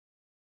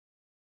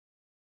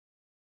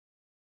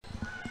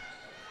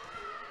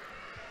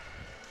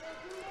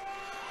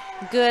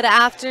Good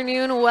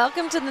afternoon.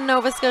 Welcome to the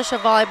Nova Scotia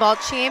Volleyball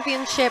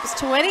Championships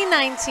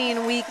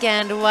 2019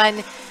 Weekend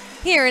 1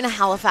 here in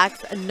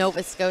Halifax,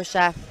 Nova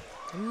Scotia.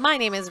 My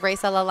name is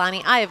Raisa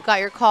Lalani. I have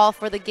got your call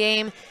for the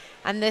game,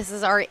 and this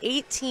is our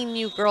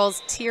 18U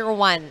Girls Tier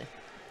 1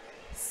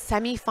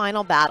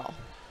 semifinal battle.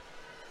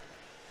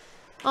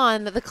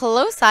 On the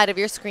close side of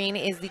your screen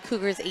is the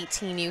Cougars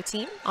 18U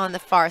team. On the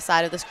far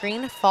side of the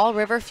screen, Fall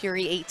River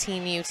Fury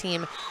 18U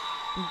team.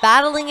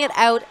 Battling it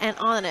out, and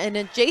on an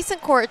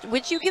adjacent court,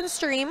 which you can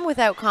stream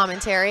without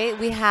commentary,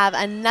 we have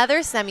another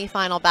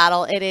semifinal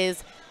battle. It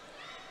is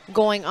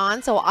going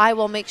on, so I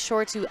will make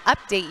sure to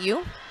update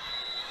you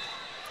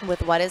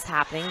with what is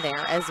happening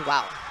there as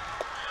well.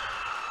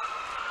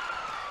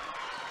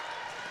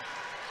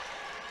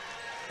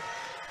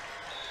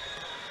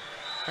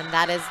 And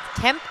that is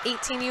Kemp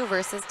 18U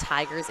versus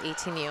Tigers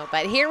 18U.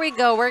 But here we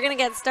go. We're going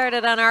to get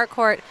started on our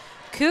court.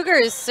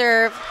 Cougars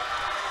serve.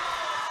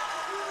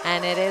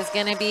 And it is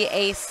going to be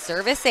a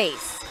service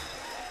ace.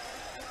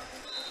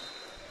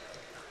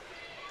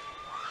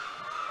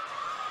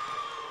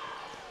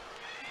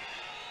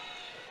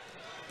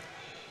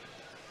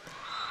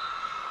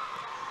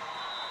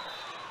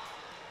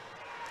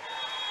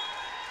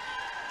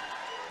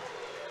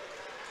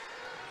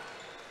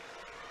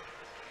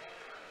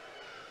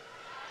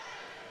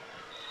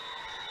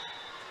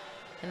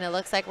 And it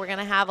looks like we're going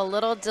to have a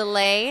little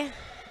delay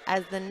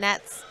as the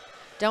nets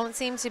don't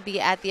seem to be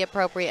at the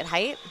appropriate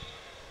height.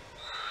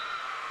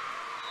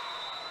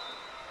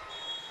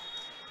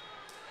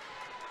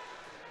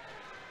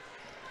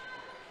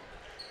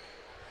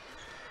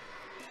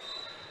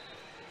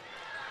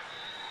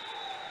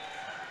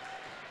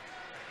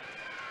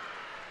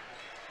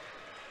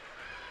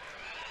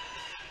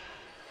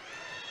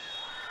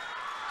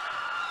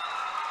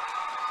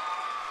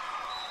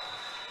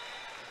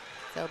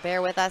 So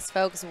bear with us,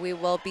 folks. We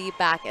will be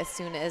back as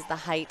soon as the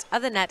height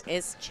of the net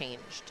is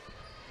changed.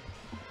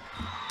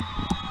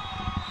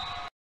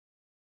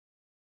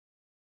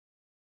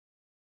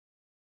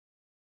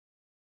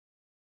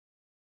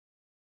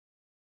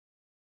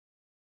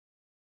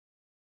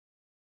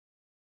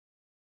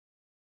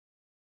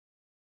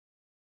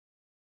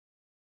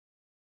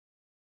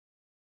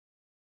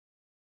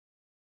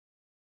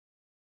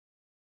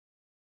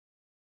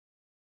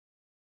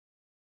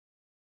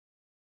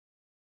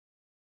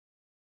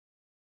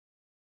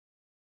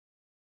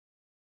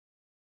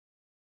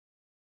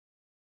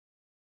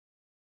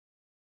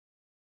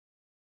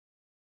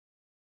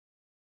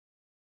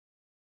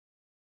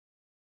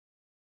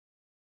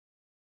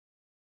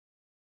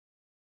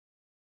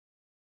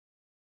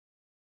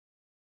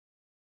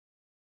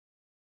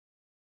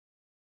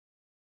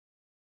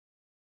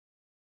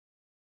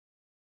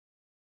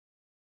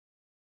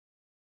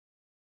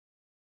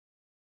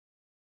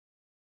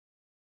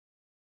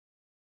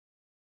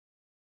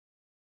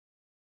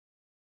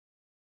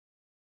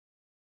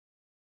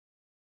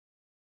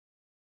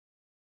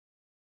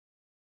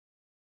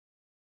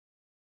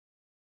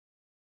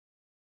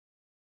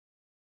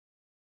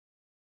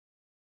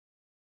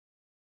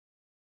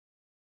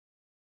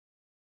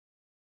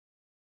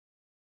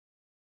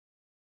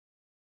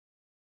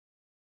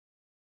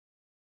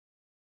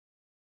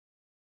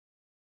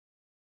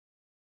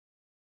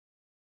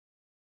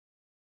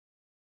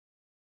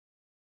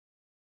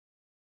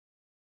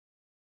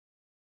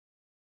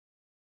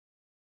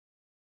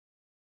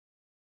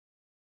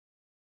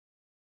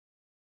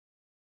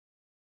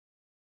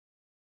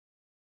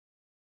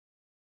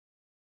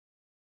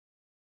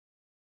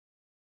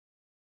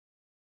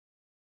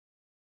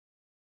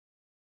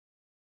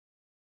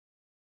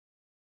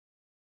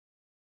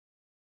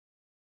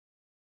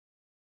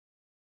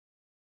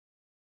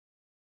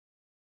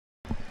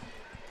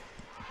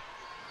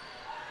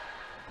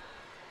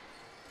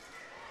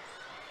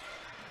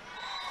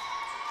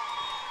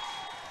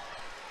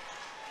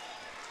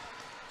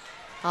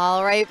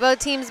 All right, both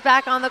teams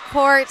back on the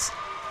court.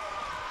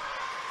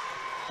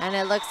 And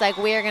it looks like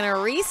we are going to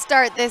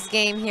restart this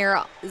game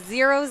here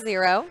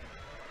 0-0.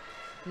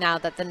 Now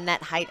that the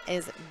net height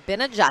has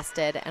been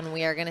adjusted, and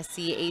we are going to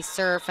see a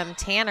serve from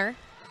Tanner.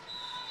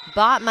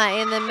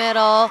 Botma in the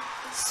middle,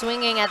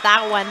 swinging at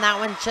that one. That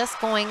one just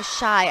going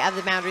shy of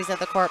the boundaries of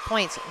the court.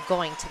 Point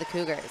going to the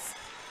Cougars.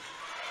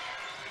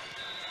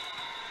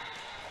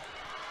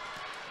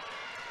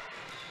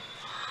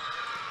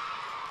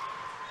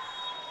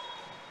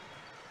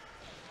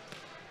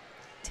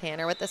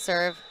 Tanner with the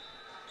serve.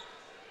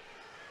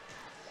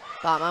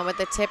 Botman with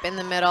the tip in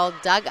the middle,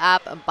 dug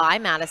up by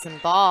Madison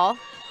Ball.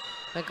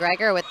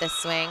 McGregor with the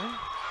swing.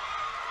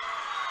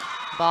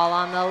 Ball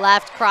on the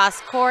left, cross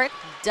court,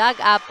 dug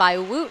up by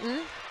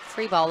Wooten.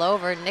 Free ball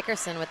over,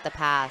 Nickerson with the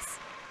pass.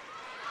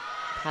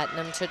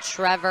 Putnam to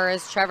Trevor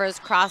as Trevor's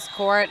cross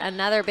court.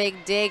 Another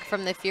big dig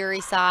from the Fury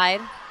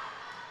side.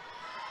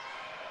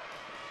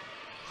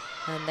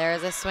 And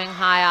there's a swing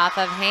high off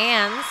of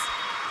hands.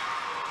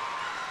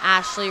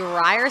 Ashley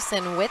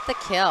Ryerson with the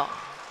kill.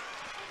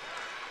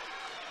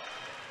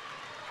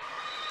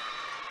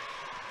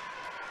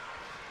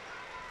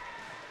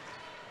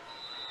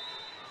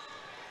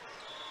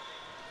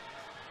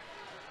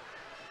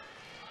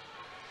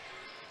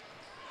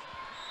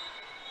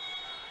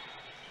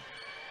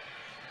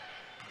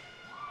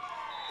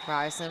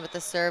 Ryerson with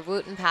the serve.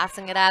 Wooten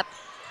passing it up.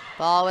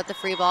 Ball with the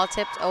free ball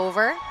tipped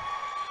over.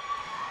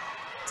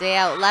 Day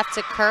out left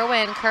to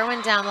Kerwin.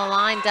 Kerwin down the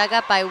line, dug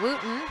up by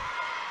Wooten.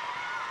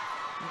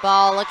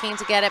 Ball looking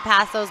to get it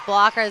past those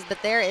blockers,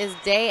 but there is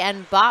Day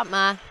and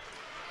Botma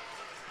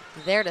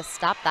there to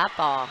stop that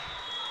ball.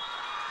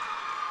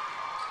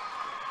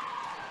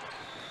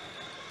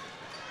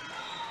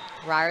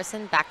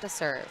 Ryerson back to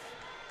serve.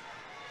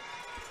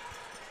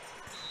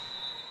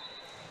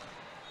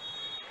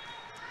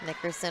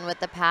 Nickerson with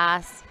the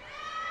pass.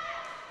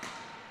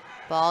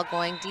 Ball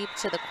going deep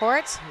to the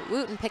court.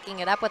 Wooten picking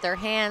it up with her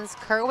hands.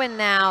 Kerwin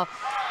now,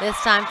 this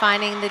time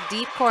finding the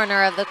deep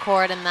corner of the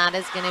court, and that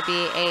is going to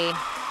be a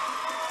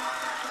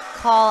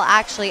call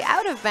actually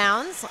out of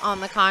bounds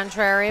on the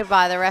contrary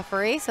by the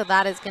referee, so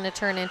that is going to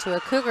turn into a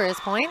Cougars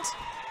point.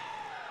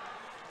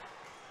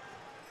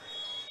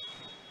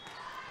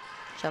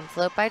 Jump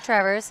float by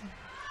Trevors.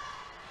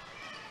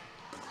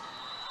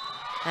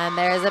 And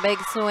there's a big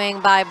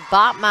swing by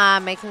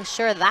Botma, making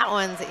sure that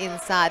one's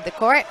inside the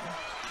court.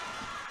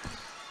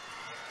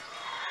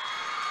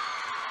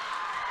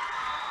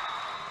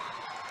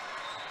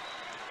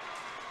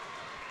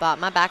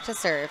 Botma back to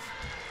serve.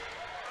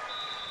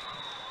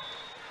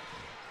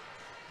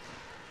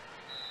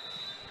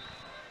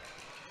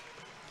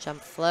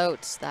 Jump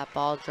float, that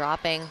ball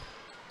dropping.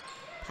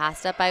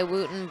 Passed up by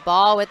Wooten,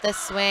 ball with the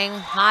swing,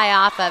 high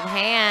off of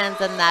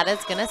hands, and that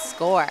is gonna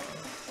score.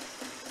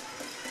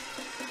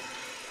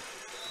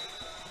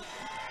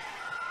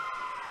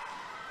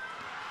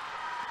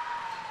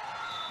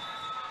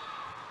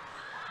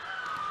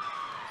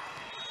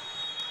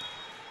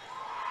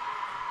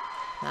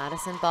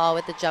 Madison ball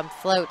with the jump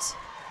float.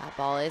 That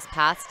ball is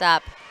passed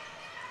up.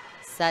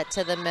 Set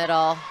to the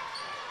middle.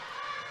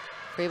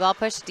 Free ball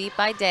pushed deep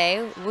by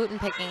Day. Wooten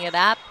picking it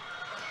up.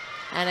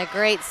 And a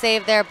great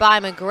save there by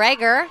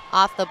McGregor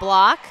off the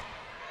block.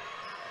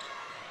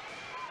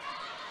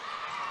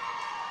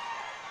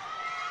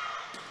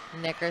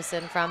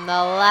 Nickerson from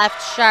the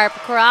left, sharp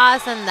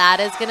cross, and that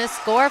is going to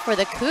score for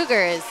the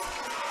Cougars.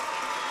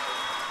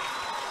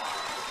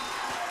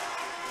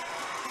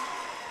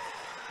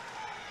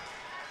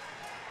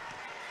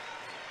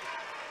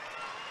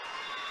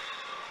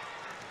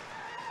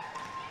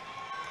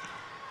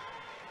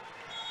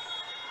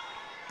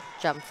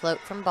 Jump float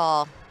from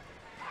Ball.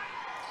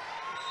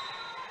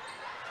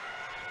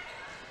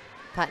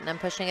 Putnam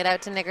pushing it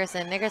out to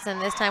Nickerson. Nickerson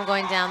this time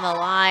going down the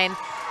line.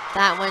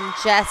 That one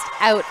just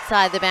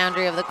outside the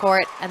boundary of the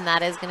court, and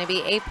that is going to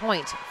be a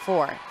point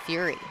for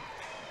Fury.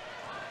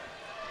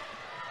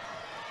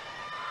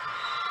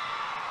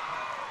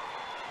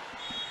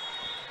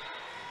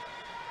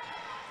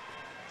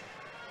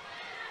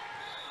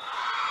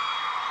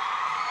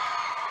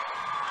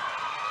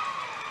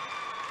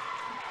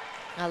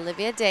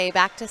 Olivia Day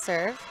back to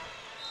serve.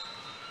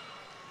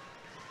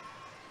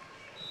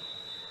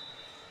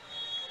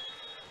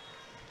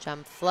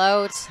 Jump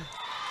float,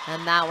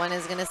 and that one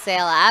is going to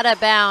sail out of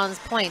bounds.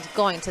 Point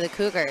going to the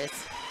Cougars.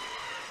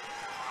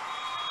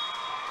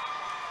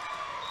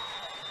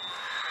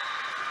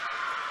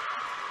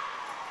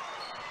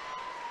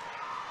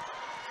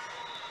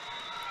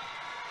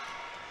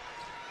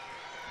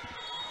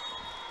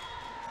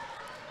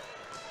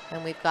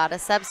 And we've got a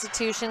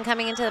substitution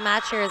coming into the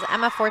match here is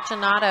Emma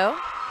Fortunato.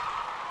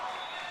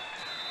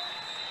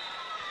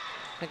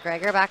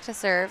 McGregor back to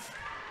serve.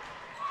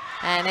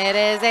 And it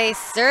is a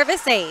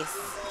service ace.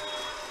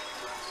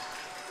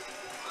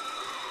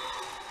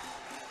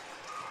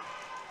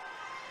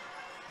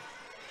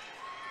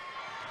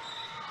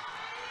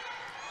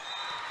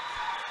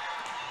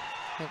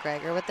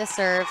 McGregor with the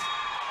serve.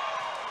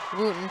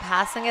 Wooten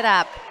passing it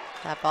up.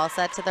 That ball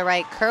set to the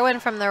right.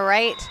 Kerwin from the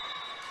right.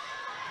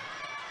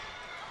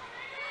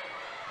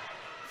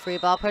 Free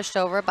ball pushed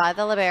over by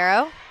the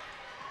libero.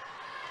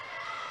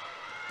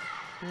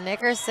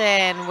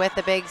 Nickerson with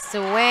the big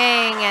swing,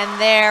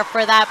 and there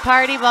for that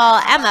party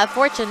ball, Emma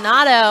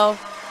Fortunato.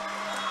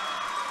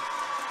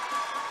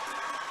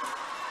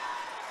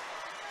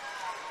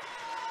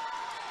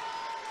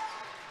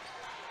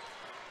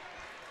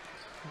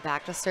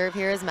 Back to serve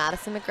here is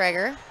Madison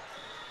McGregor.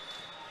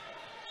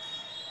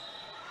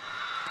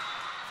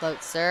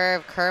 Float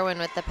serve, Kerwin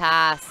with the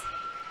pass.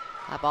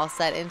 That ball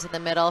set into the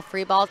middle.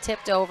 Free ball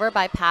tipped over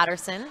by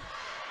Patterson.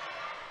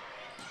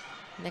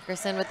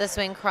 Nickerson with the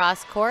swing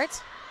cross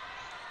court.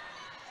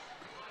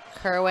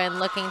 Kerwin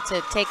looking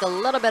to take a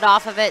little bit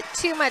off of it.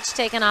 Too much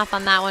taken off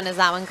on that one as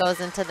that one goes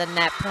into the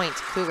net. Point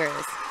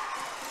Cougars.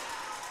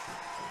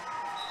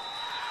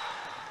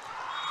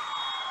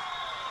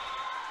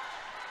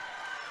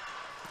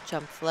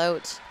 Jump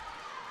float.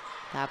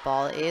 That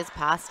ball is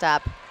passed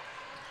up.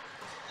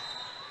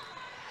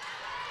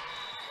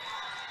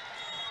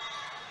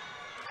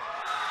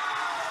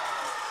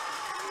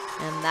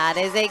 And that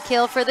is a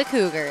kill for the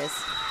Cougars.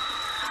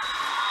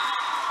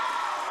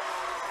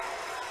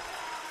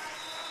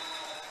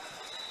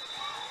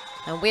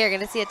 And we are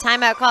going to see a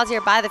timeout called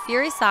here by the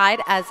Fury side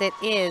as it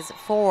is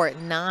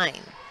 4-9.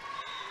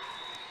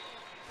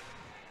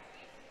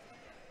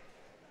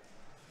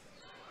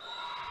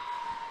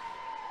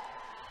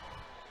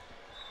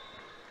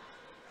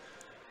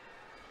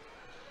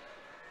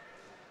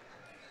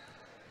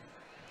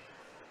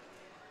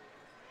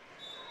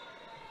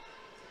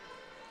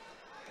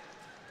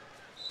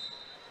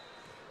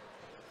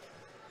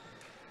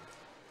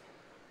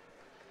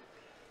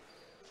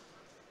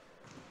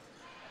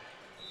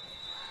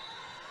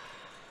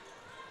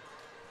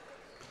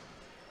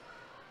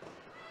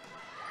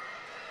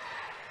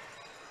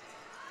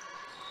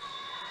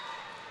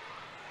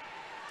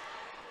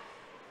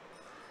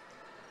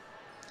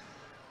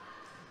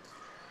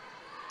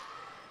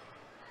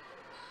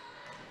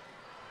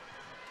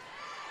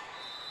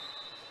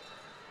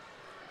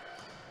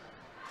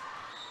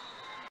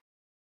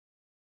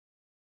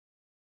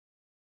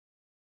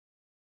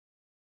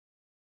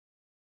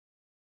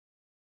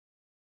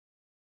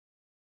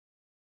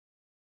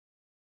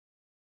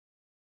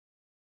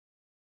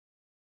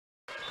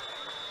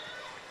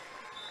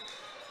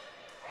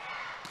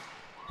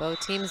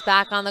 Both teams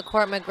back on the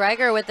court.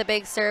 McGregor with the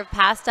big serve,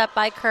 passed up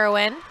by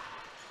Kerwin.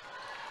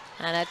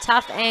 And a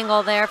tough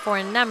angle there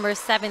for number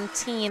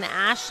 17,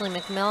 Ashley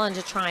McMillan,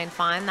 to try and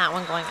find that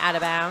one going out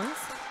of bounds.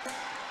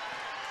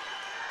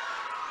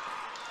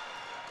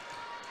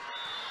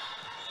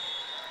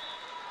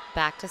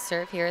 Back to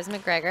serve, here is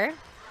McGregor.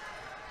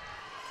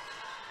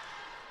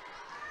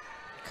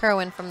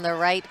 Kerwin from the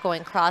right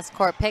going cross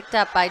court, picked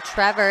up by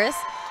Trevors.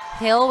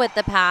 Hill with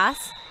the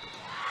pass.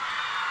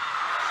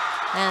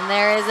 And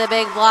there is a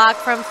big block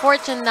from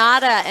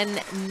Fortunata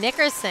and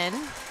Nickerson.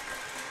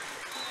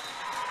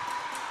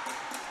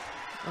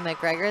 And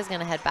McGregor is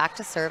going to head back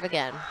to serve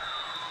again.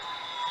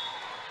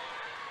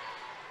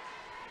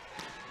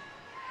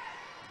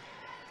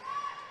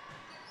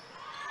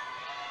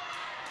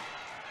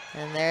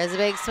 And there's a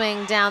big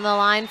swing down the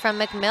line from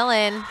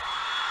McMillan.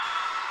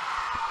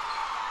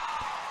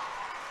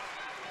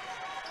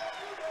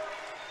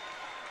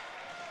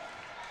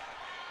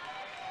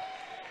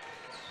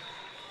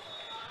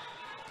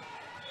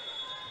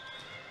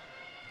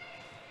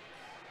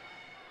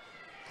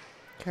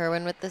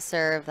 Kerwin with the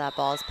serve. That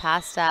ball is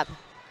passed up.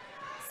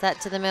 Set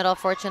to the middle.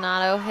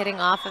 Fortunato hitting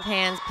off of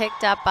hands.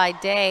 Picked up by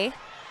Day.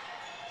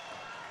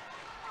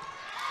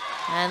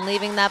 And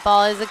leaving that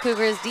ball is the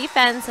Cougars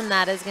defense, and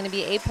that is going to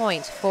be a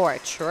point for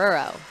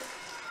Truro.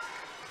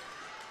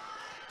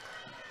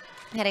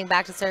 Heading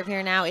back to serve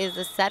here now is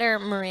the setter,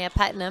 Maria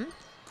Putnam.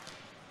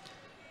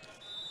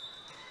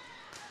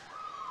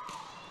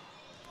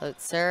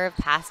 Float serve,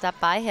 passed up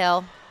by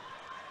Hill.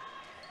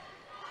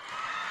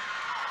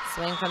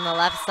 Swing from the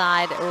left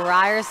side.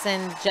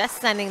 Ryerson just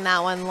sending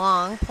that one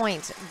long.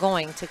 Point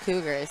going to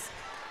Cougars.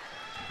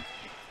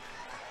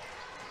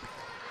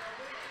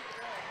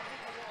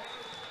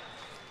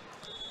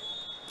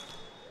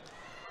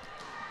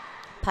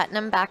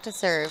 Putnam back to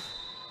serve.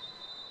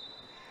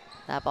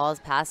 That ball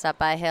is passed up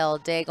by Hill.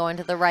 Day going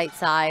to the right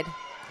side.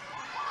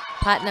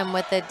 Putnam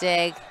with the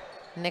dig.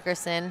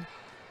 Nickerson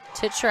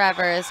to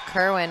Trevors.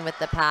 Kerwin with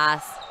the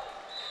pass.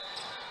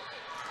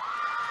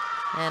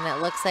 And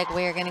it looks like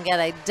we're going to get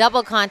a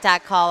double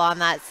contact call on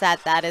that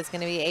set. That is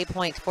going to be a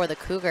point for the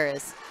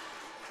Cougars.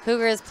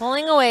 Cougars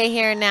pulling away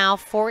here now,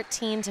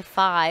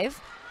 14-5.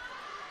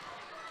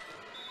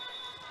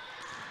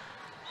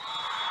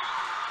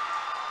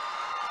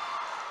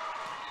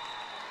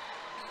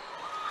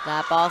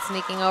 That ball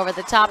sneaking over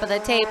the top of the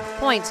tape.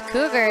 Point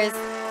Cougars.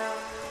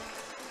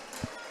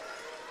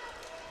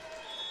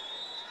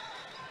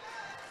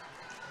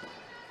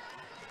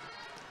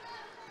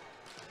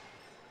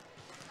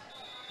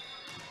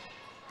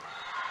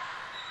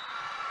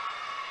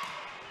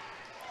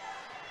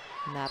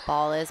 And that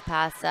ball is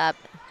passed up,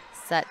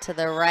 set to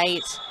the right,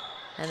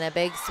 and a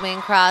big swing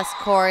cross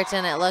court,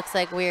 and it looks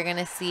like we're going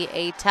to see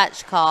a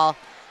touch call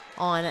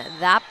on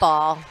that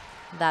ball.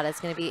 That is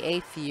going to be a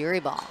Fury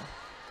ball.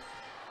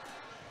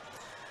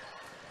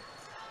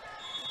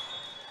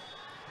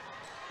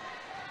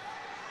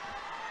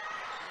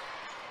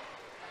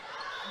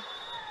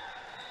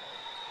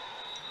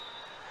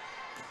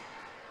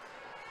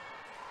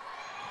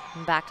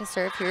 And back to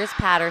serve, here's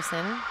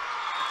Patterson.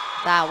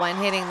 That one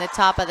hitting the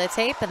top of the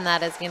tape, and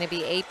that is going to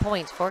be 8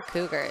 points for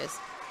Cougars.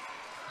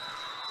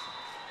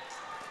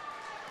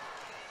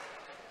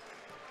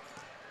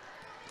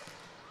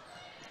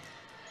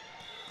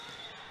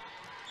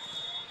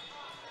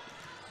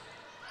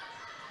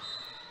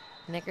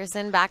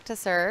 Nickerson back to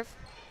serve.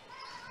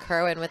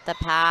 Kerwin with the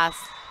pass.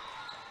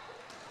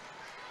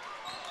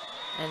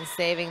 And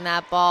saving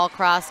that ball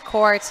cross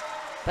court.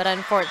 But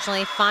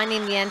unfortunately,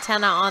 finding the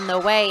antenna on the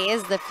way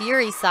is the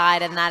Fury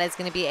side, and that is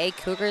going to be a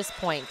Cougars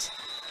point.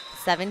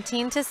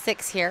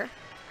 17-6 here.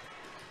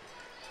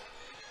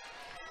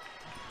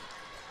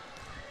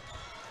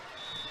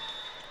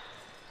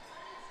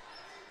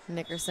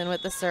 Nickerson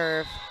with the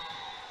serve.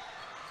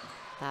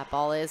 That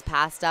ball is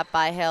passed up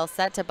by Hill.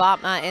 Set to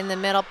Botma in the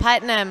middle.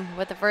 Putnam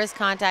with the first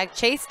contact.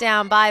 Chased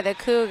down by the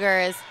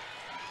Cougars.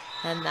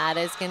 And that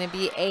is going to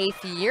be a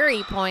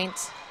Fury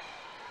point.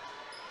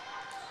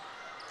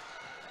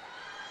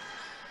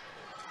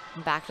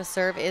 Back to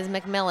serve is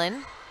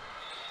McMillan.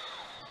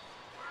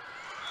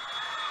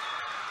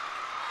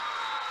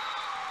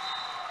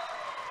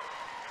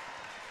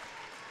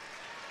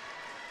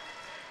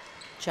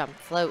 Jump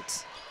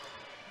float.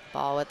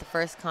 Ball with the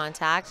first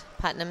contact.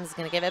 Putnam's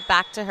going to give it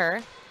back to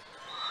her.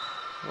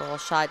 Roll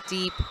shot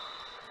deep.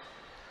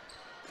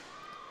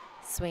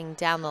 Swing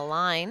down the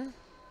line.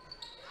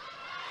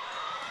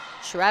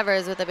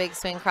 Trevors with a big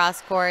swing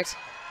cross court.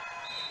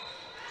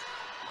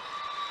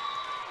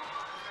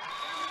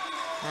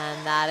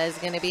 And that is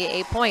going to be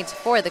a point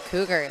for the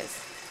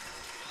Cougars.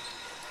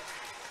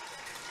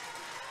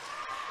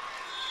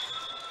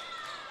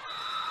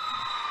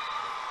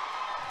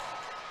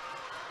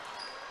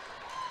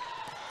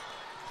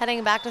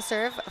 Heading back to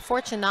serve,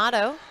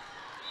 Fortunato.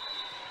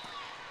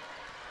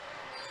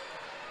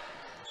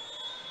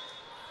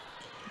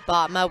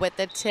 Botma with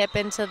the tip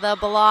into the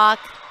block.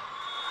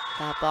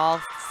 That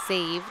ball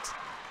saved.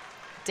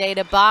 Day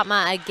to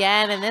Botma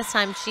again, and this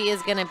time she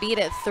is going to beat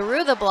it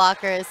through the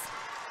blockers.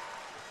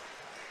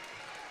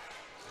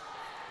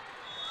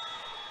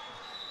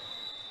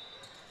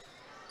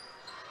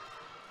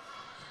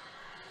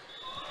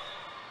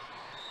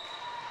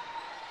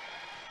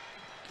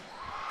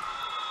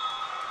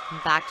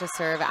 Back to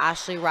serve,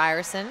 Ashley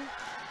Ryerson.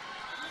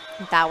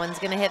 That one's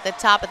going to hit the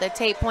top of the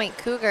Tate Point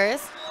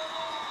Cougars.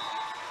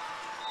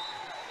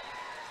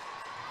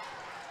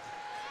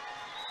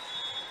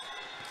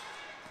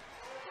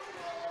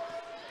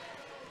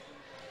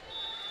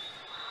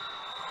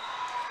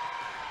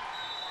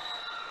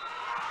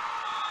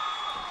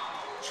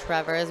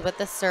 Trevors with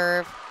the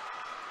serve.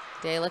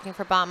 Day looking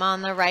for Botma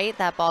on the right.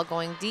 That ball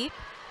going deep.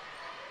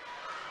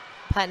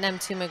 Putnam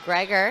to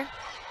McGregor.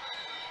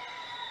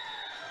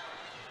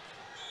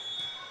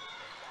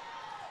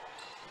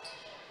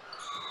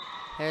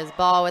 There's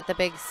ball with the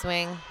big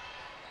swing.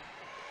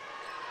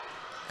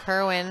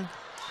 Kerwin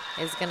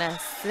is going to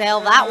sail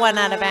that one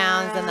out of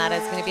bounds, and that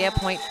is going to be a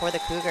point for the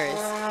Cougars.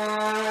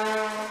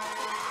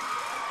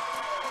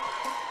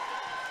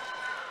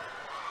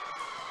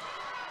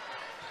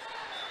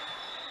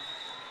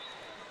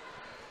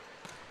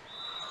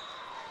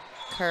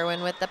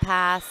 Kerwin with the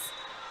pass.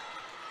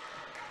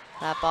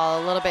 That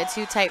ball a little bit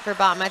too tight for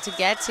Botma to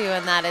get to,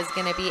 and that is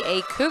going to be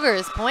a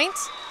Cougars point.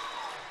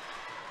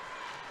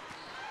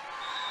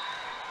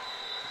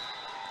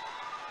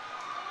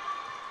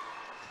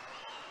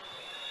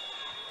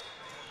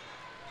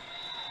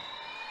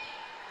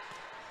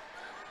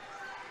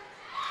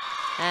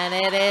 And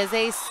it is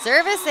a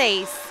service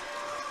ace.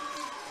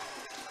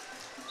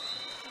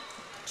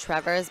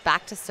 Trevor's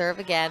back to serve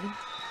again.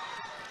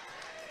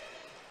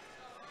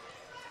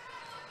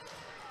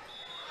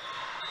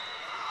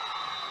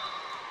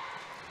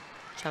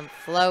 Jump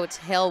float,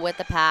 Hill with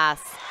the pass.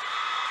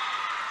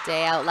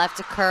 Day out left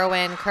to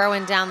Kerwin.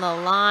 Kerwin down the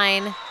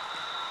line.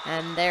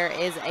 And there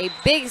is a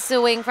big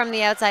swing from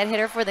the outside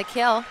hitter for the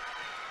kill.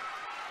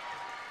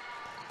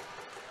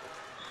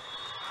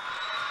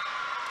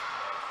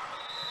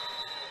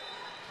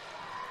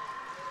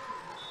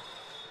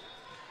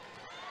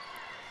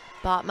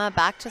 Botma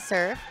back to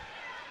serve.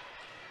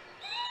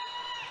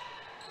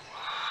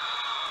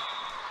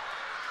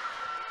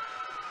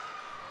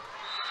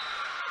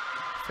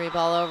 Free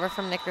ball over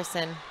from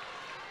Nickerson.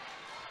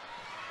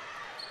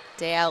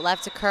 Day out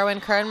left to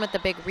Kerwin. Kerwin with the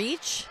big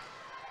reach.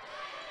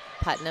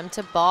 Putnam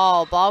to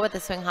Ball. Ball with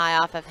the swing high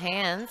off of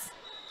hands.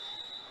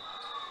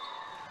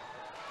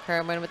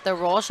 Kerwin with the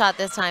roll shot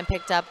this time,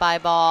 picked up by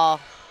Ball.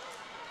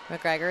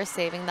 McGregor is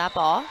saving that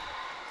ball.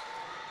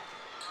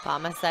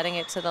 Botma setting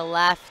it to the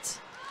left.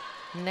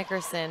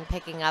 Nickerson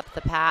picking up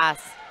the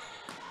pass.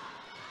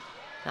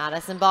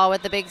 Madison Ball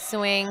with the big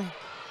swing.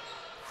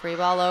 Free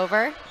ball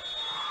over.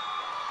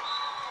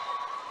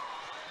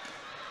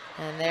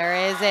 And there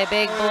is a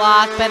big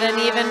block, but an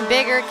even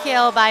bigger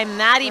kill by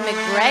Maddie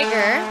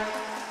McGregor.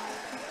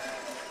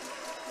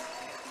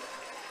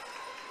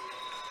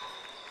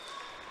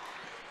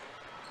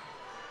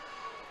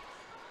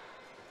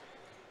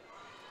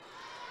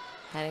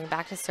 Heading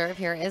back to serve,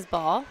 here is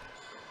Ball.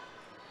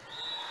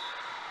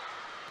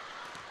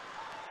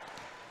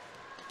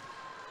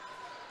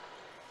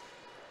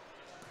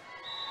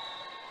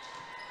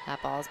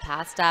 That ball is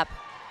passed up.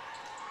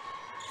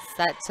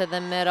 Set to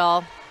the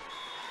middle.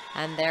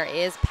 And there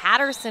is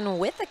Patterson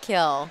with a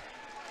kill.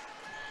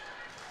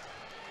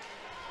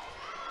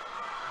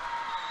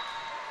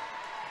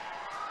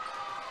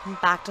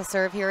 Back to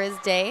serve, here is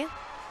Day.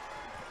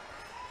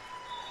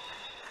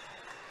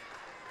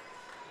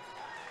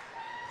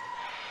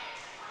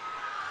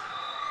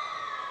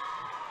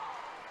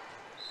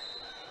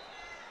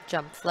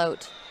 Jump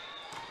float.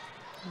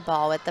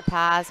 Ball with the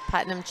pass.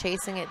 Putnam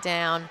chasing it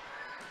down.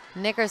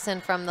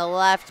 Nickerson from the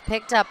left,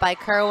 picked up by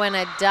Kerwin.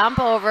 A dump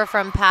over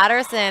from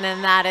Patterson,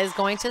 and that is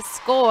going to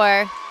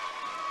score.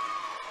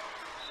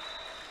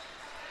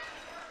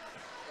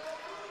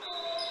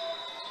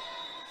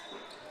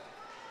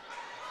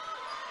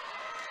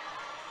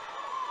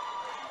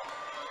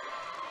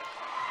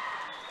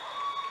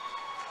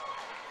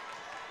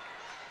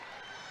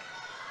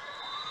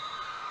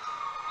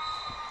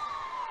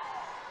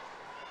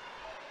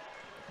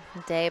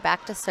 Day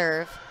back to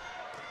serve.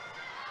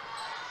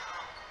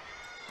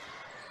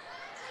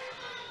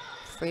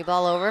 Free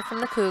ball over from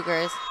the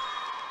Cougars.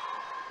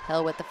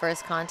 Hill with the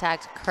first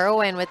contact.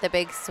 Kerwin with the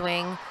big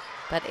swing,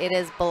 but it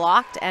is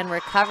blocked and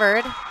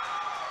recovered.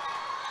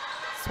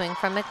 Swing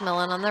from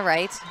McMillan on the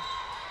right.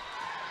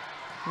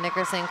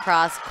 Nickerson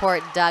cross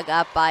court, dug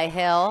up by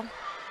Hill.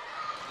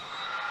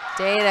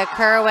 Day to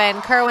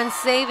Kerwin. Kerwin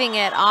saving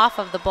it off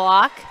of the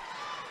block.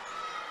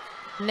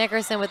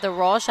 Nickerson with the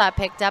roll shot,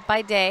 picked up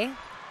by Day.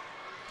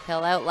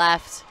 Hill out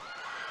left.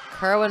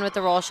 Kerwin with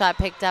the roll shot,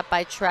 picked up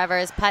by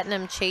Trevors.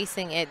 Putnam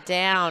chasing it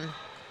down.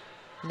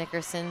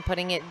 Nickerson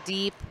putting it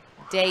deep.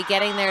 Day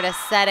getting there to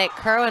set it.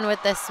 Kerwin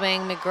with the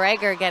swing.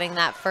 McGregor getting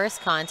that first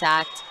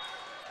contact.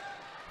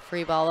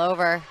 Free ball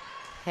over.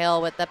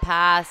 Hill with the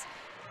pass.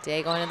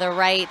 Day going to the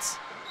right.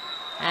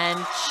 And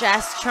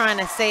just trying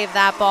to save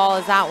that ball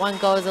as that one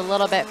goes a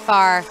little bit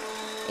far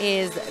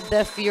is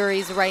the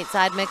Furies right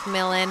side,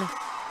 McMillan.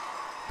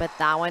 But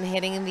that one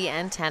hitting the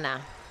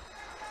antenna.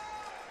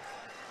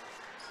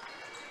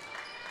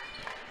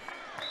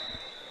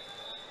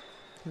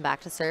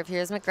 Back to serve,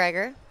 here's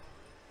McGregor.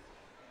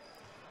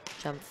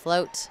 Jump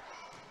float.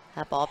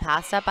 That ball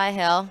passed up by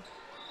Hill.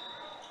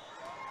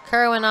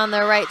 Kerwin on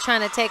the right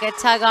trying to take a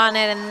tug on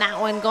it, and that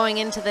one going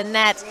into the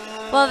net.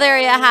 Well, there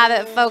you have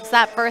it, folks.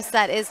 That first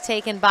set is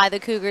taken by the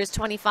Cougars,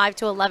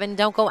 25-11.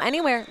 Don't go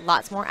anywhere.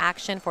 Lots more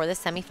action for the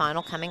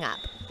semifinal coming up.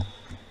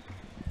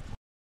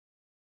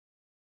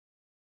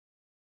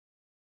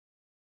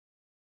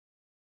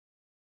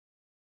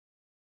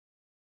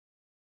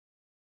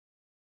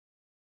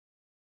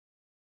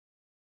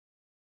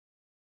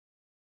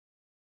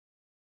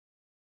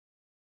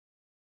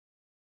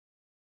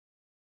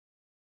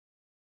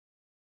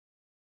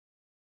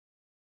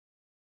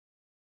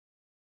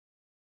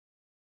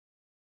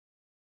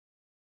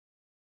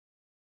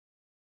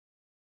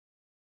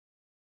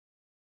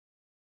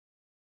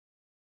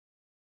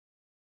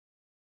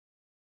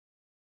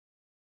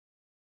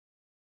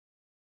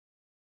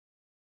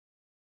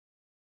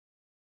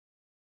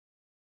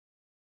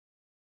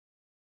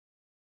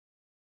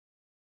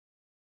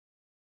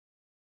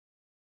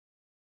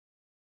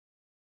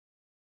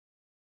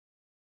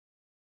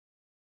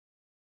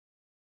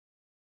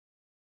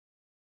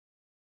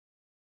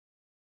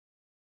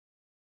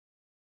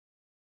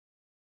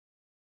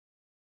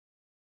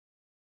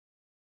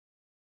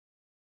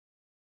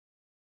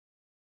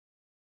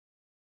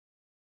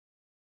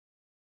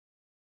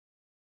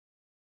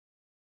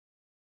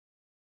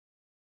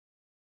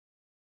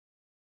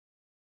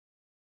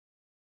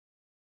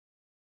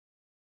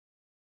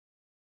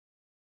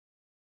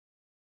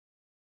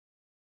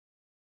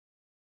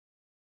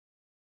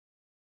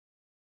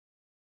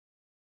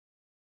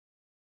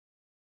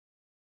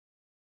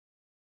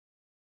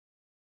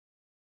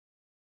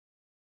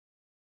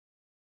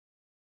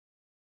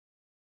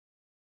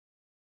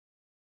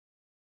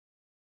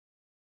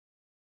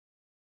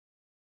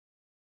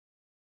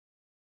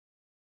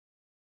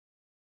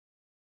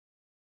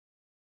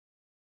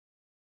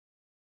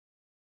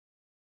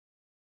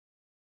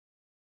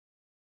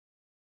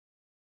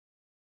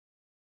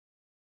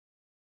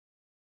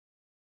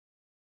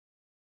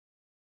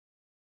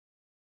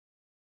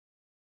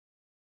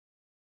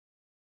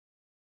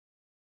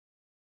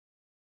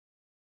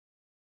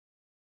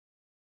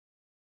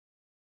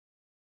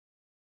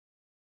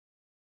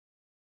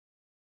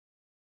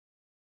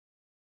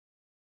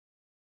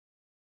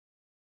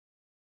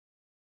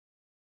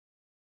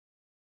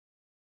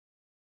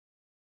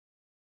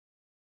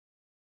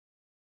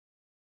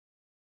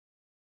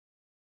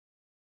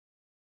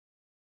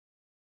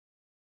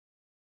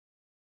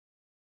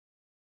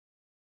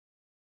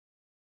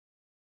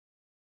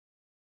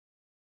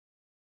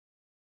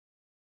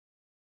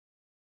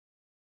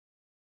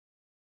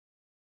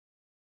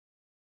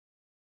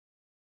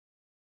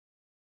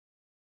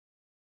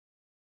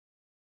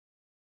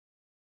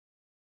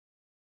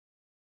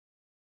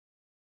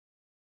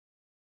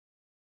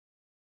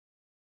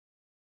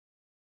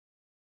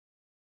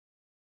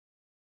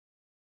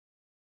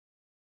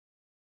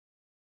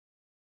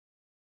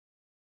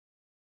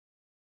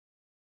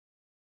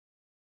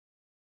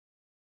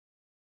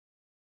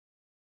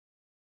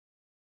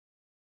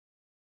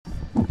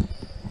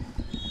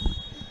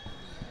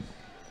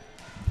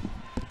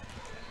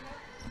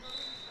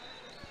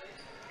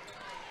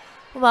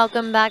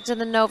 Welcome back to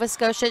the Nova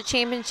Scotia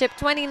Championship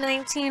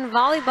 2019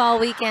 Volleyball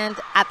Weekend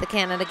at the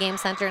Canada Game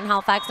Centre in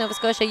Halifax, Nova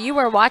Scotia. You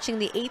are watching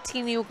the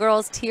 18U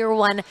Girls Tier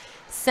 1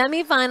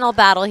 semifinal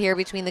battle here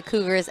between the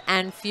Cougars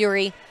and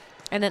Fury.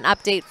 And an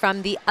update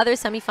from the other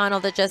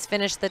semifinal that just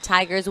finished. The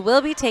Tigers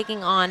will be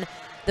taking on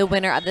the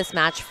winner of this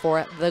match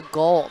for the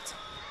gold.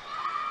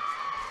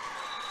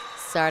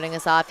 Starting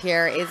us off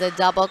here is a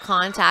double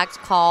contact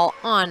call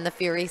on the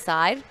Fury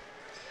side.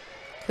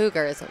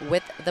 Cougars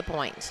with the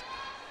point.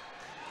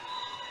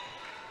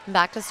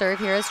 Back to serve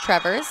here is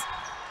Trevors.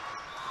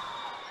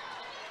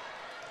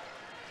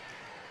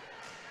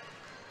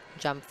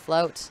 Jump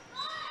float.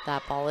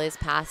 That ball is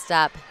passed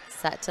up.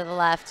 Set to the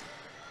left.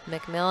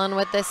 McMillan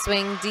with the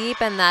swing deep,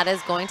 and that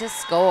is going to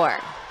score.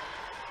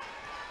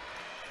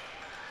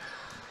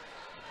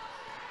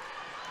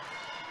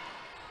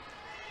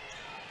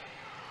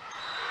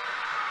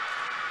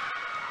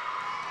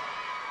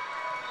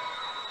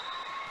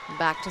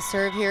 Back to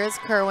serve here is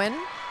Kerwin.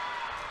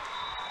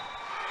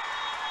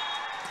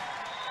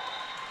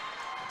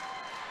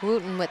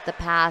 Wooten with the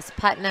pass.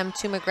 Putnam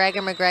to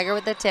McGregor. McGregor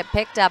with the tip.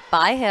 Picked up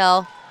by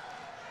Hill.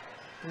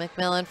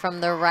 McMillan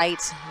from the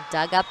right.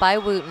 Dug up by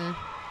Wooten.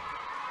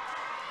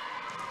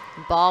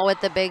 Ball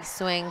with the big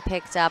swing.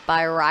 Picked up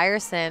by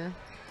Ryerson.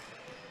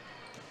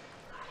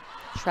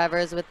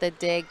 Trevors with the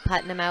dig.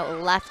 Putnam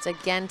out left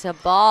again to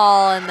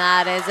ball. And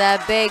that is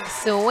a big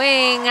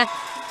swing.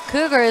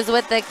 Cougars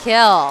with the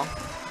kill.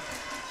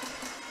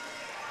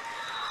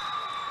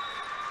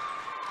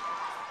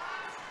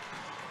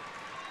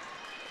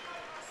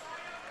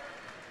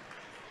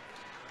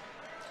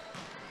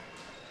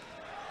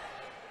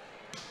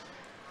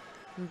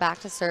 Back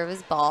to serve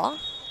his ball.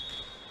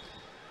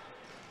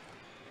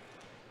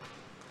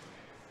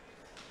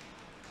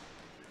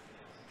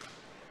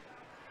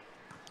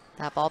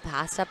 That ball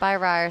passed up by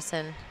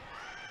Ryerson.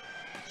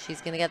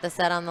 She's going to get the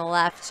set on the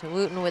left.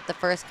 Wooten with the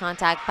first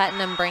contact.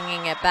 Putnam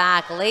bringing it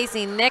back.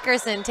 Lacey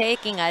Nickerson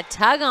taking a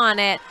tug on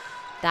it.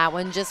 That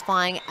one just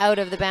flying out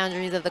of the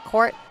boundaries of the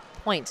court.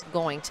 Point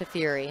going to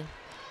Fury.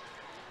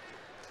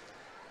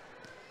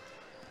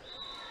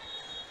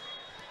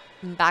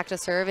 Back to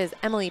serve is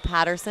Emily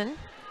Patterson.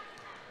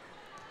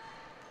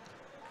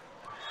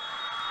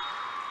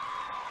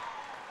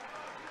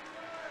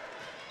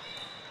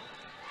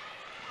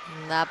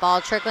 And that ball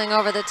trickling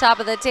over the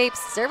top of the tape.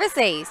 Service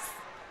ace.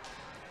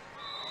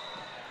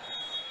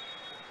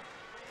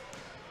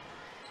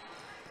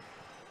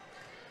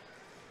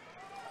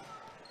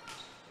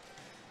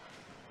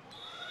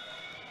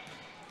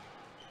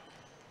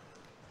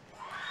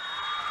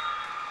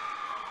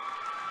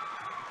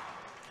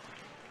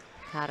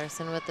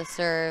 Patterson with the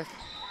serve.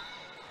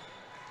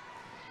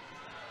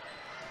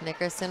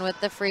 Nickerson with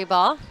the free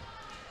ball.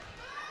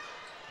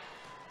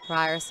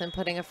 Ryerson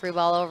putting a free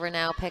ball over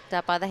now, picked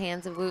up by the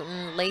hands of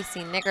Wooten.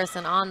 Lacey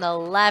Nickerson on the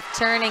left,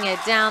 turning it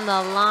down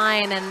the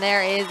line, and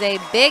there is a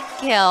big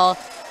kill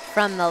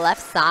from the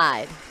left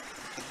side.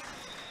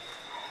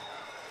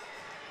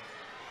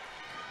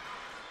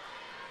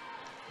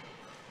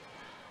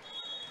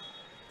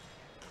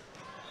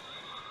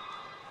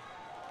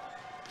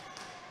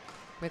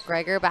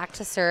 McGregor back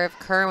to serve.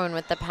 Kerwin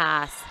with the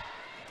pass.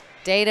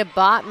 Day to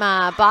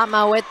Botma.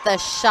 Botma with the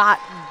shot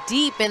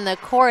deep in the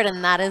court,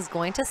 and that is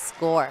going to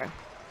score.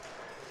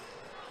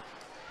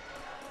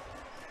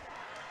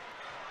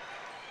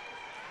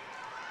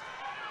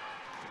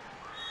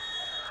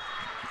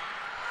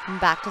 And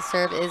back to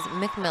serve is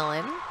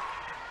McMillan.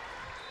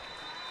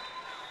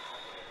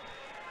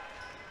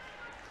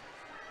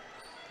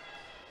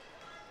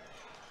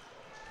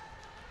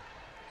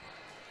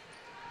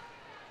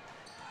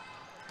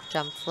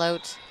 Jump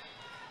float.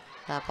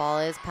 That ball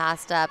is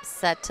passed up,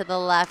 set to the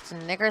left.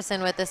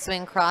 Nickerson with the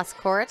swing cross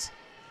court.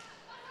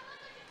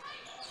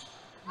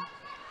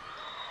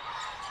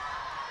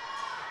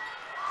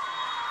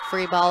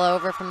 Free ball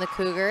over from the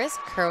Cougars.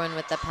 Kerwin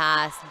with the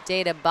pass.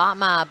 Day to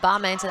Botma.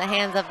 Botma into the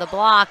hands of the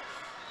block.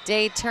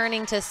 Day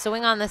turning to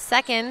swing on the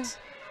second.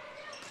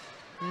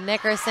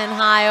 Nickerson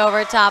high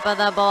over top of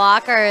the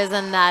blockers,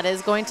 and that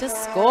is going to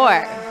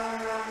score.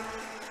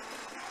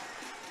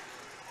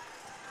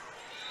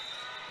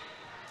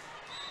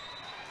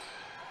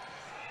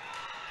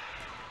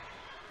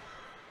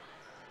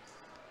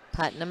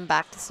 Putnam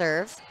back to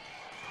serve.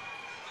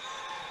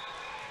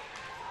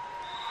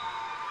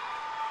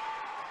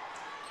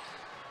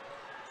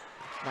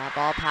 That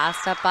ball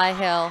passed up by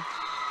Hill.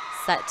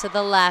 Set to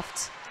the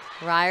left.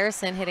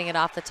 Ryerson hitting it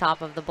off the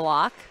top of the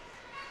block.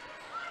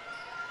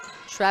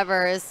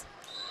 Trevors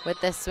with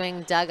the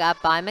swing dug up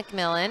by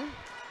McMillan.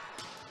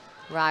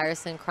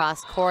 Ryerson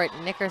cross court.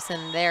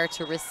 Nickerson there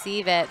to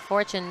receive it.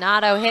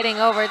 Fortunato hitting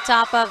over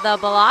top of the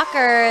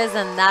blockers,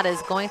 and that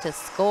is going to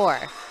score.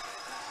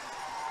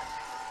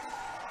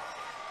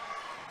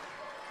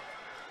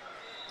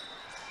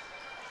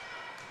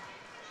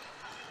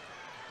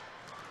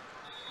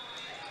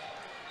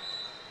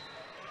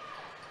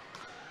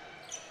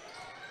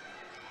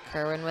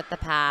 Kerwin with the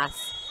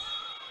pass.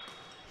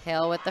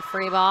 Hill with the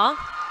free ball.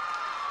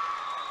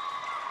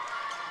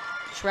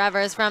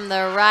 Trevors from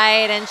the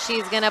right, and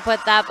she's going to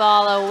put that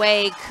ball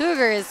away.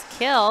 Cougars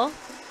kill.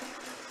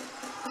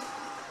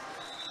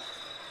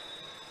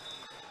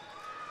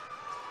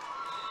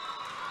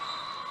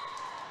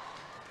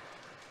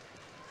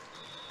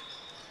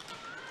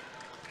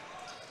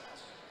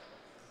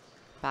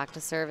 Back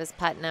to serve is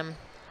Putnam.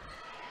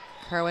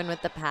 Kerwin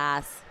with the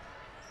pass.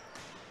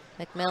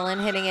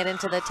 McMillan hitting it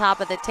into the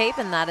top of the tape,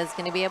 and that is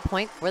going to be a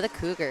point for the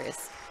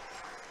Cougars.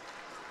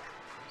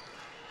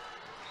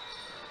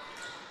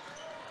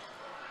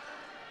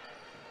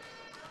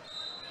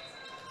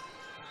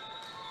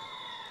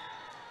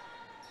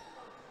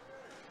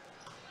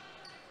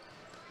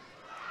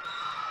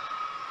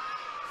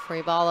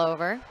 Free ball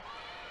over.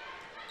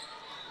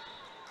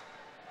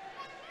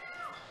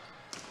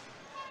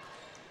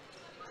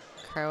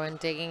 Kerwin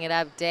digging it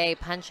up. Day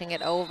punching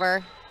it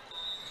over.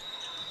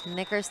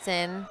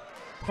 Nickerson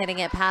hitting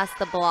it past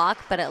the block,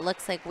 but it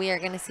looks like we are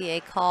going to see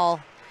a call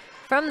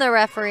from the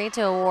referee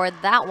to award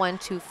that one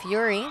to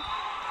Fury.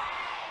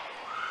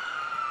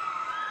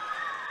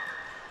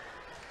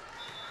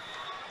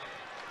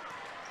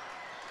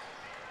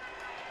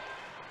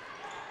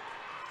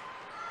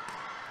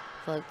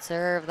 Float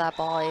serve, that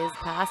ball is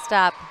passed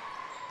up.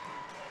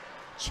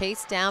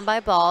 Chased down by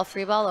Ball,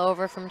 free ball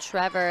over from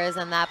Trevors,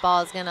 and that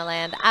ball is going to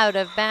land out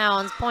of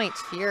bounds. Point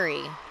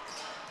Fury.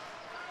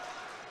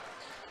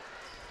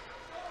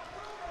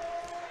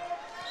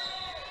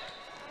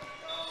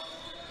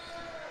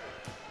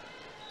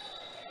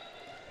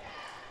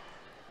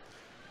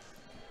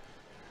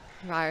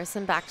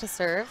 Ryerson back to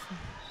serve.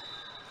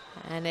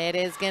 And it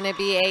is going to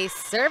be a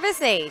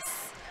service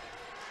ace.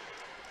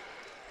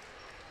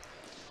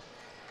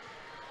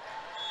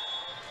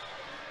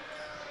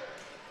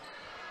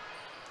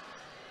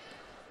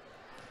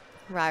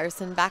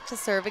 Ryerson back to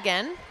serve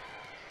again.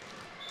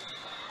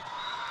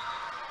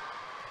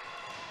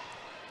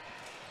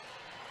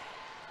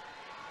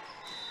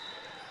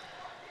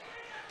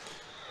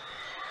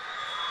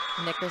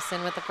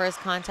 Nickerson with the first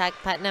contact.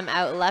 Putnam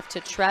out left to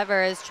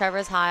Trevor as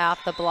Trevor's high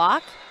off the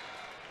block.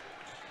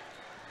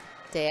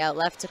 Day out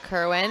left to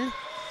Kerwin.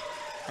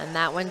 And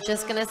that one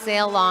just going to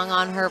sail long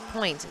on her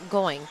point,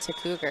 going to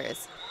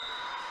Cougars.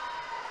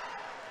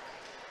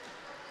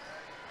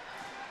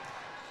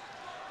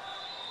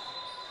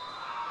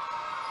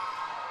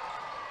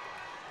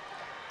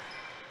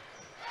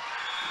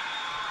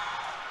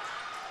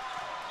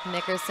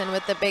 Nickerson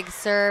with the big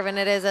serve, and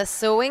it is a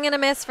swing and a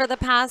miss for the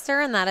passer,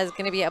 and that is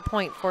going to be a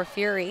point for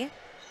Fury.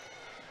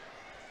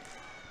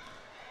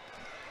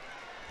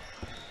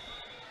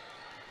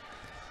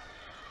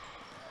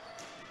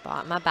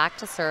 Botma back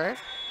to serve.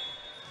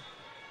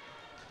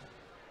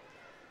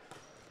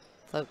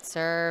 Float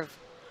serve,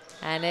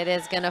 and it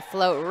is going to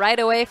float right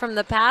away from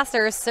the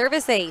passer.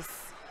 Service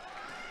ace.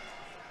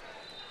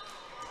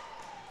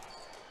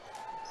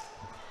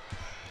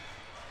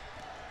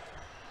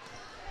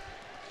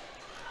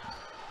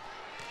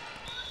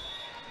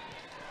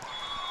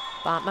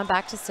 Botma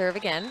back to serve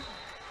again.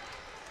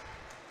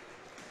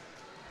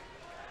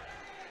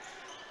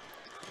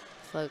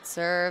 Float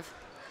serve.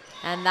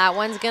 And that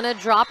one's going to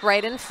drop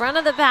right in front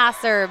of the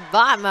passer.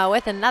 Botma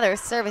with another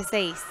service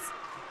ace.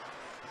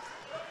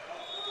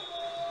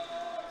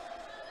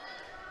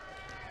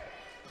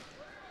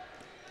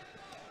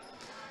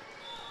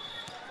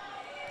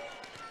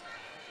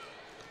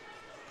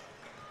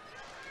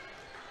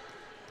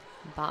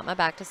 Botma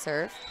back to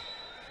serve.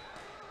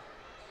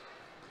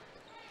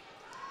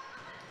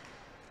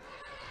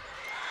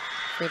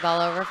 Free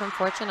ball over from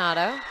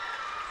Fortunato.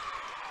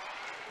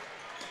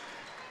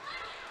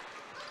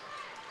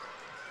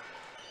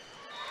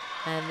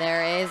 And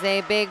there is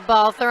a big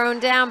ball thrown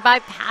down by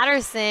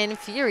Patterson.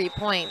 Fury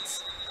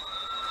points.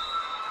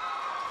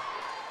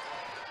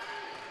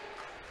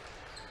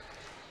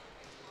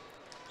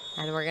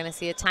 And we're going to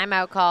see a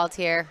timeout called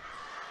here.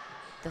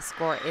 The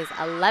score is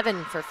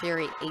 11 for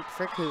Fury, 8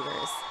 for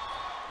Cougars.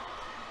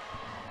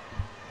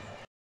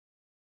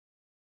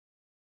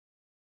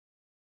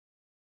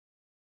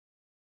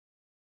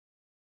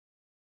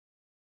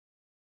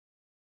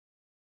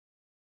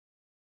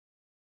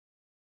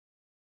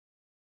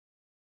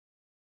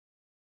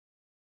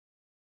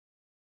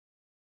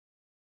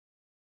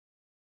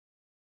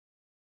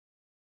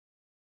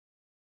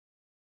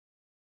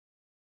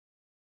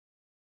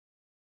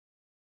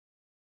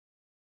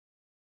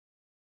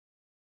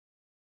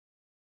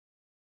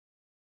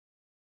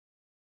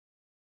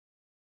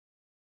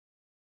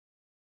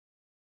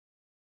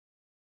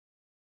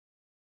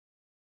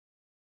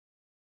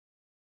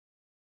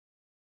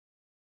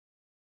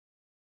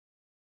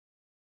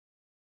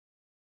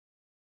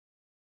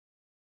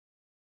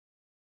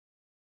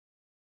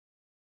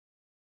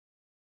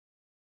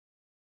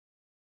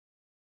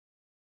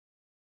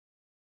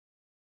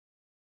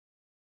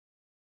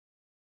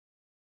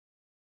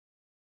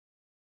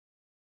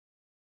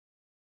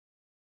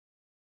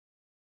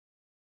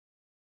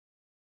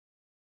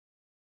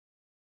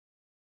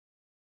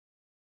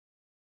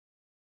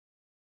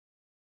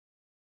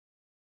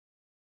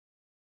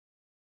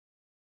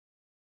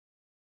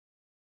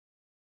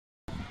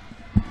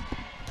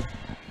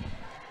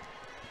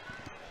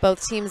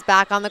 Both teams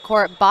back on the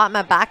court.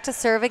 Botma back to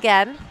serve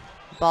again.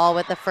 Ball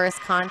with the first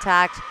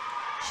contact.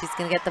 She's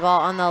going to get the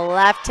ball on the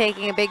left,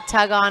 taking a big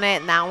tug on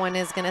it, and that one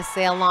is going to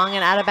sail long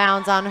and out of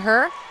bounds on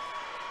her.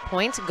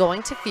 Point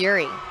going to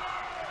Fury.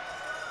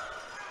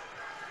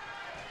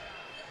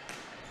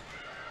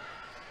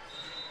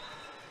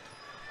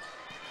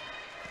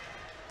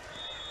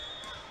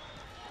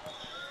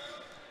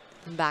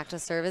 And back to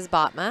serve is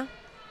Botma.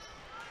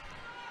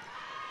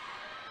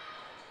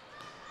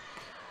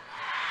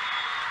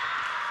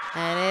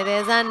 And it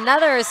is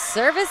another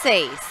service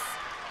ace.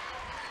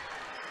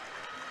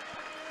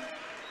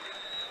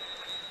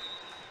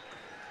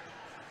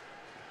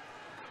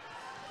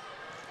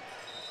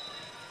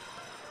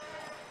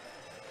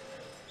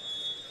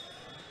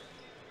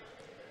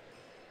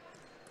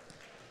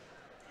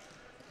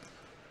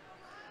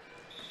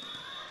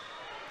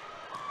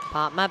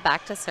 Botma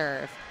back to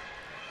serve.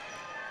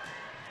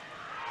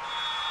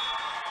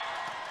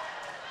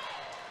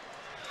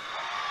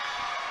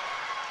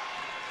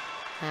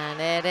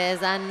 And it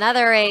is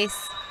another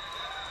ace.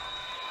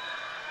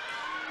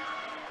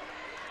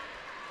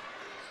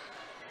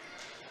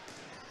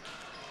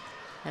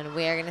 And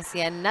we are going to see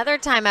another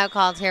timeout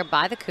called here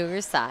by the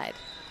Cougars side.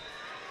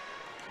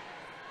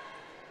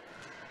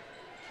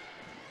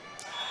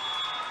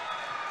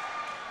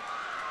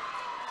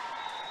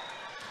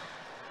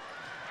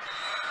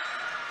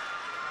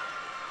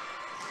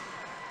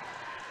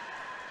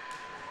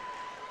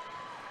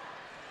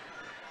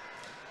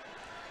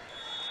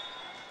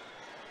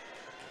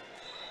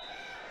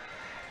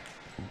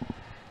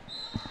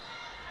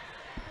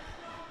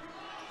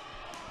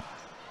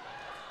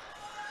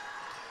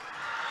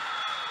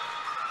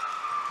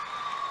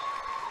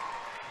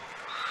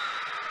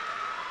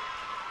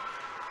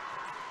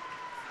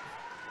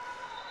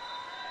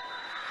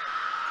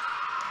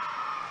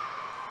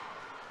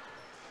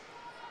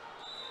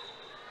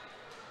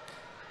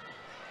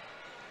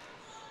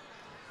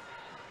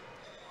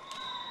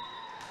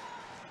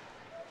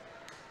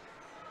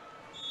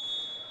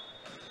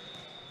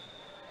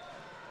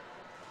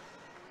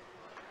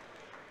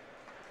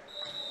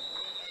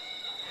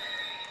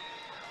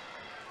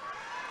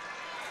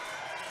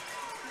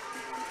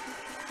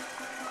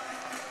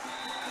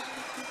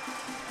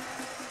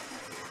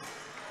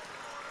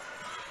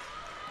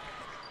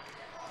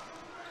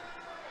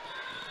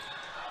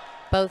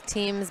 Both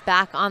teams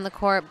back on the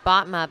court.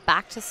 Botma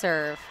back to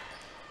serve.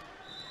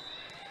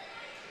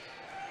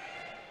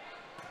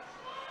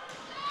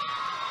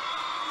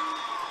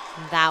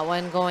 That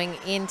one going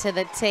into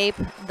the tape.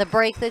 The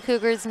break the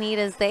Cougars need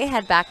as they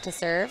head back to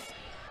serve.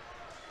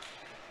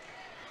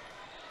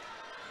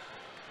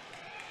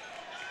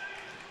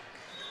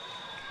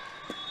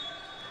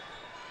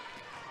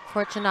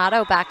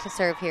 Fortunato back to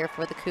serve here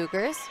for the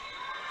Cougars.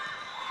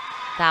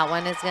 That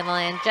one is going to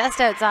land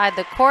just outside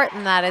the court,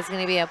 and that is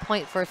going to be a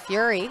point for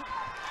Fury.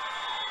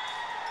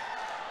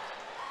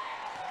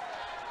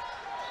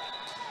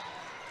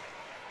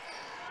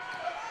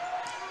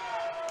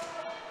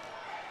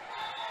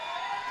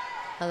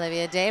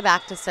 Olivia Day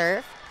back to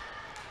serve.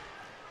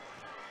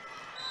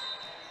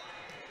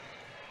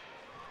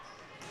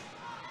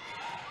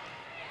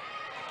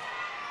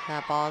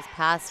 That ball is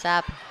passed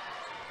up.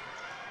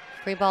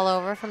 Free ball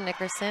over from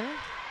Nickerson.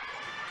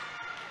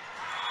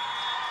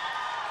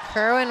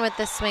 Kerwin with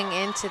the swing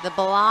into the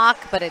block,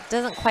 but it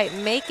doesn't quite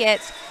make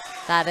it.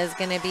 That is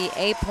going to be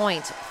a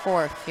point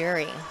for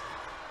Fury.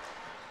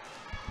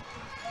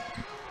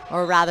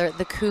 Or rather,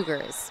 the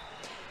Cougars.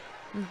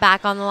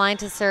 Back on the line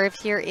to serve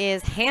here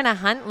is Hannah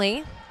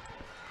Huntley.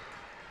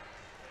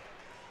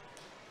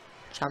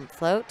 Jump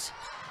float.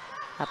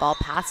 That ball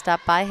passed up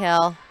by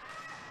Hill.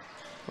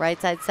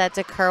 Right side set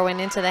to Kerwin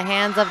into the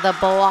hands of the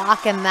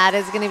block, and that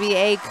is going to be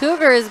a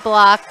Cougars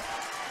block.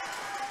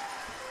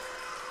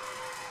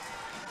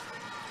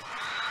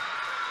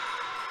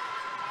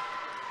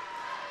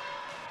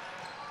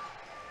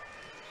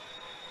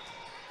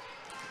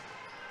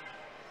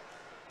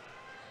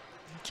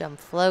 Jump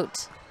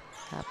float.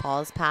 That ball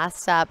is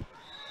passed up.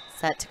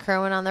 Set to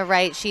Kerwin on the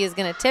right. She is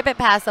going to tip it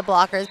past the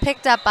blockers.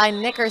 Picked up by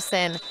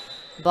Nickerson.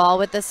 Ball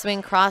with the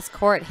swing cross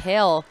court.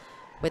 Hill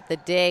with the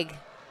dig.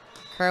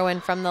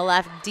 Kerwin from the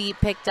left deep,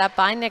 picked up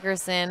by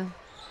Nickerson.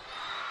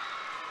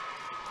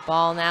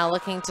 Ball now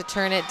looking to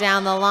turn it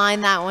down the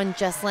line. That one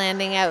just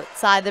landing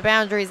outside the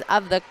boundaries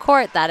of the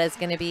court. That is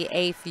going to be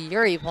a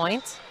Fury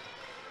point.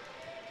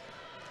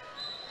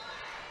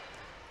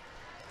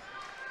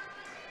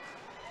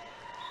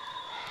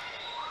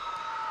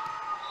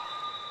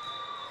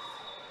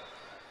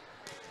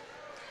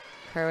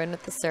 Kerwin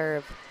with the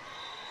serve.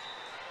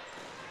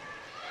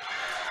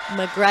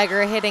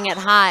 McGregor hitting it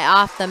high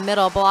off the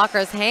middle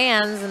blocker's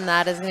hands, and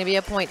that is going to be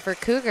a point for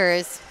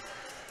Cougars.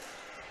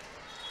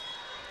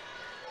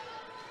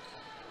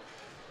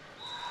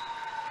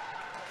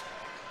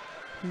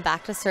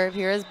 Back to serve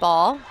here is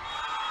Ball.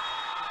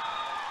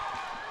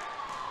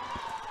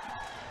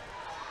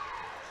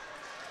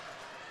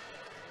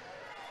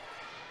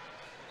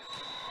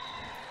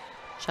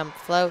 Jump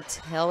float,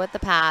 Hill with the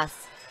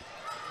pass.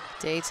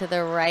 Day to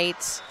the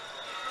right.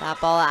 That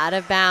ball out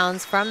of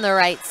bounds from the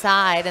right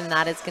side, and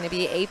that is going to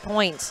be a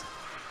point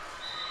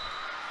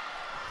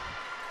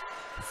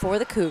for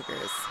the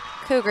Cougars.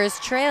 Cougars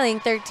trailing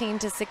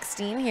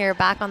 13-16 here.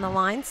 Back on the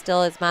line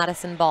still is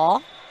Madison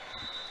Ball.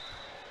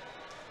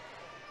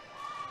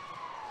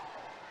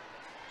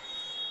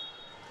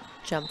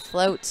 Jump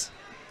float.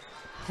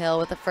 Hill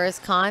with the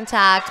first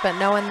contact, but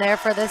no one there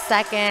for the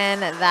second.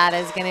 That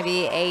is going to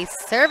be a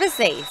service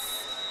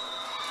ace.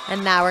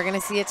 And now we're going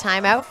to see a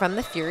timeout from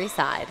the Fury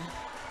side.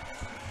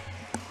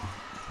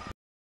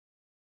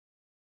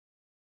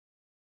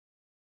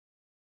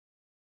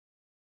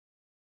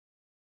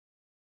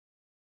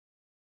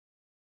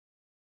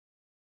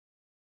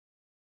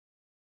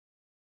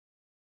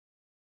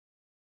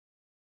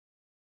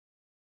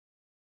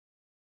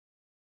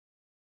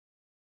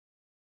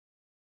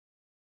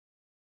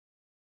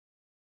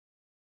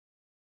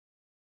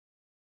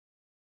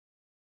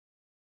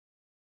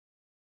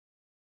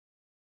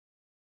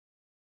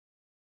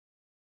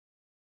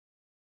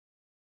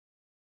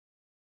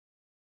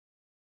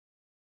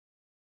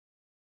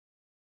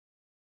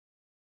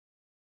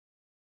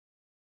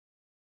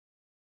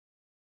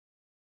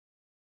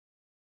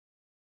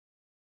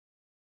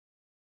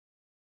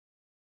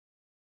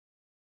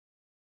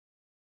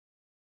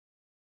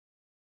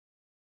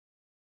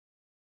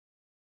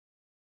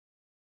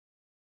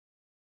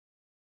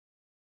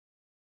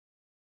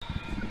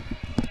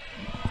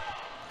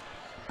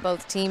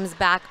 Both teams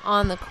back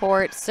on the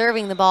court.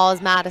 Serving the ball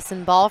is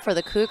Madison Ball for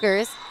the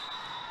Cougars.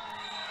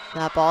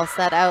 That ball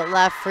set out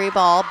left, free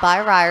ball by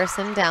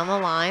Ryerson down the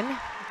line.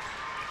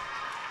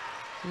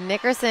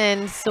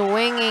 Nickerson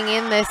swinging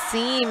in the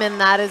seam, and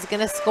that is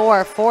going to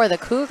score for the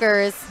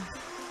Cougars.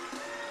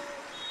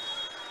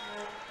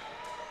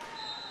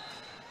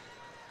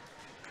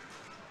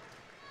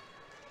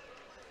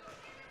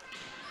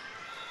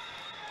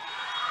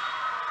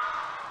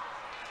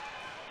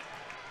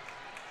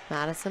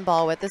 Madison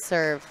Ball with the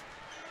serve.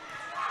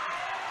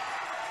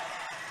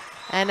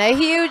 And a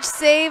huge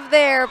save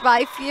there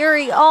by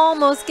Fury,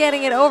 almost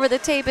getting it over the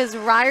tape is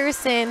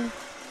Ryerson.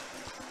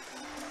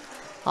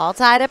 All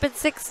tied up at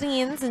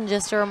 16s, and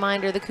just a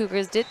reminder, the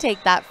Cougars did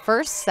take that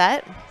first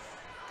set.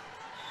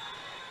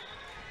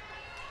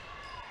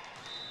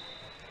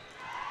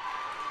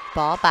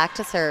 Ball back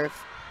to serve.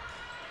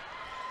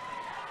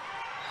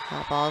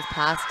 That ball is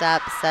passed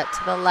up, set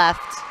to the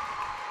left.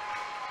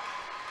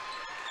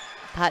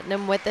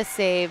 Putnam with the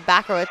save.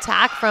 Back row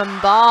attack from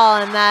Ball,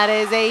 and that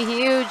is a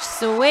huge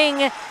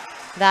swing.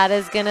 That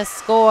is going to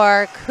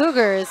score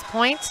Cougars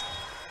point.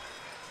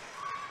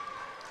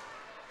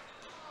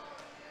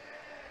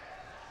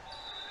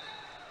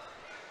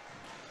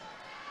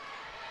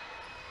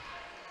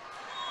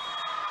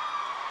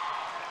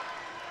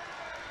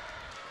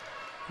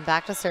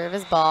 Back to serve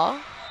is Ball.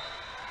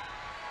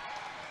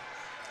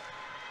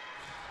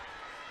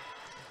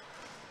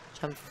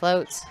 Jump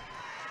float.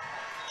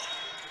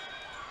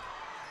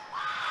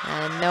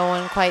 And no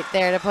one quite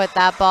there to put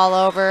that ball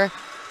over.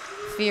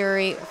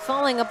 Fury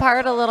falling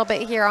apart a little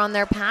bit here on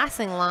their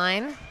passing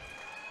line.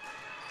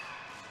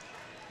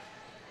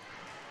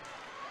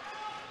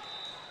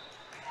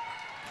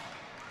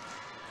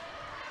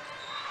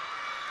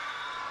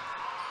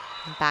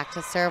 Back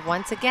to serve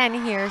once again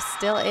here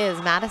still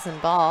is Madison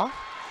Ball.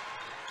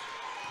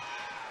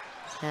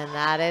 And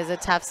that is a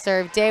tough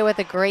serve. Day with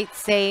a great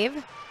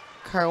save.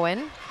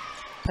 Kerwin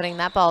putting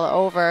that ball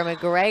over.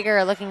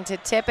 McGregor looking to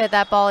tip it.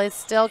 That ball is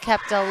still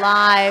kept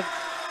alive.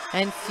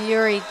 And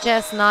Fury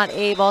just not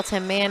able to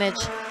manage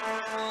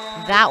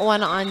that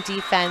one on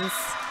defense.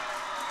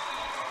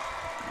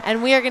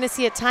 And we are going to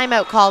see a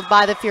timeout called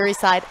by the Fury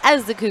side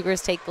as the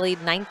Cougars take the lead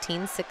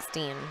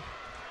 19-16.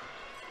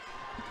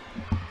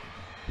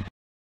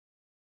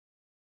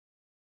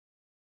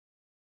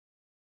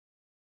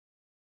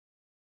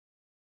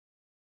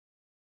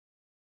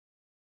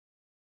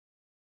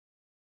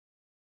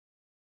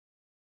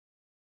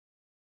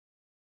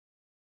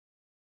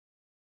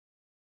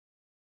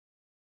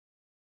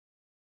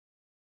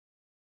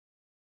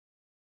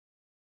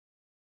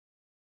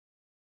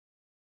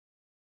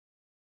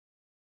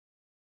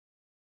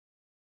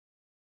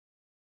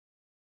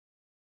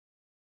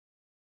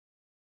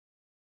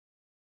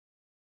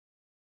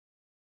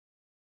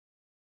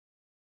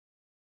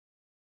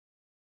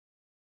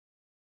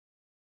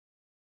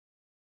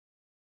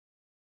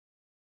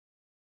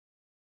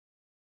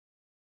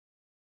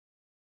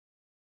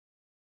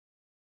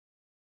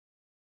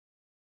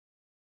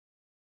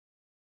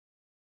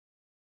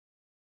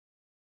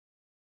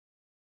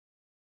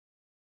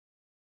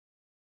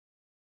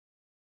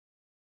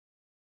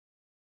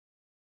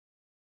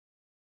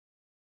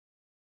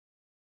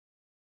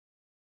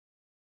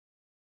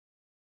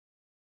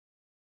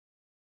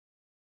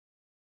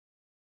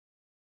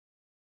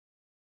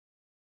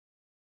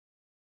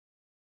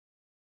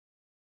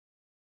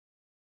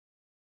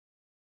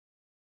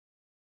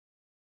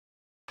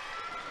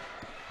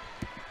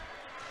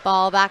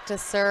 Ball back to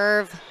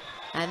serve,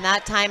 and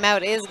that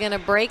timeout is going to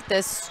break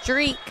the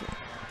streak.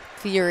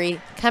 Fury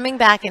coming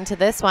back into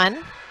this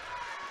one.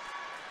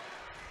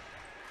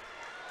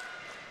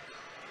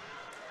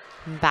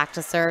 Back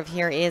to serve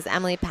here is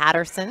Emily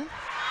Patterson.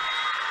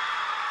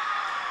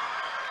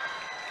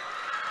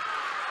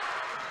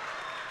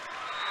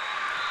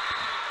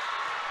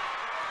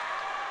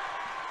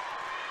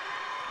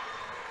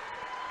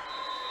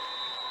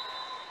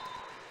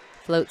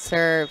 Float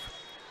serve.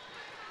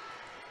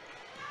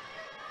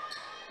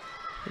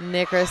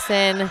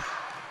 Nickerson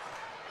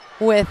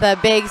with a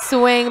big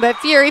swing, but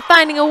Fury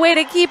finding a way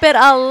to keep it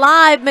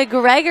alive.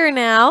 McGregor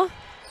now.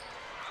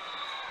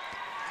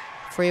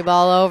 Free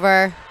ball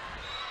over.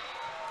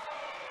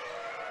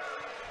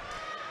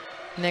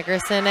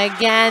 Nickerson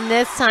again,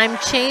 this time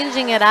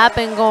changing it up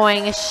and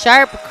going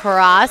sharp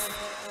cross.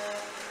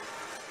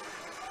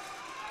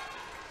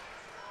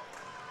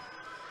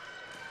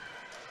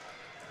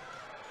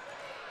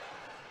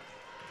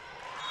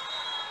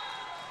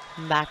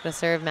 Back to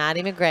serve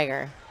Maddie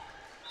McGregor.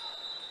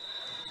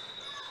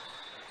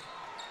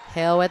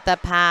 Hill with the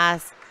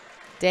pass.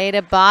 Day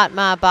to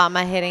Botma.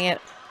 Botma hitting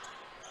it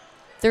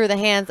through the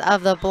hands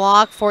of the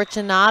block.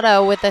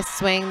 Fortunato with a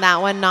swing.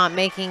 That one not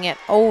making it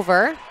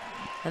over.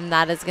 And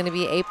that is going to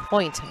be a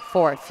point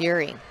for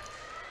Fury.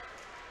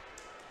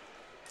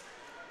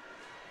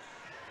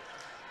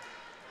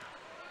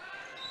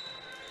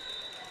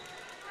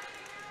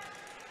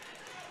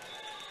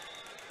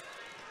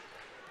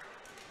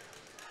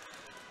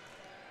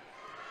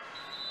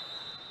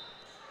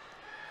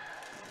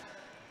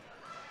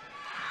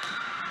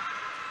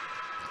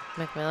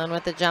 McMillan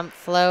with the jump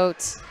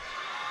float.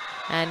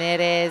 And it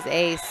is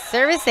a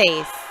service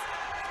ace.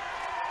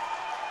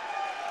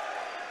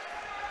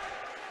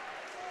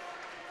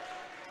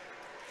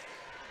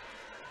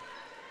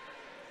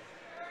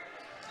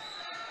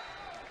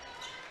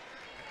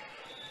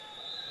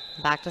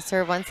 Back to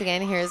serve once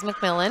again. Here's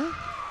McMillan.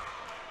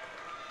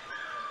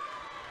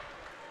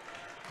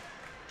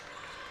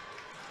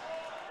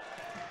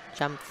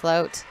 Jump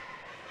float.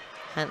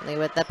 Huntley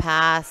with the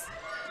pass.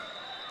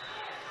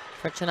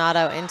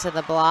 Fortunato into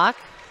the block.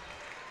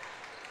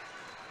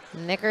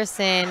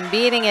 Nickerson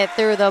beating it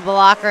through the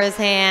blocker's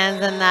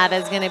hands, and that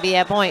is going to be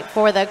a point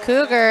for the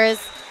Cougars.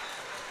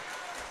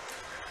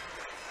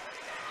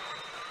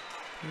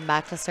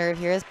 Back to serve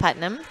here is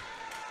Putnam.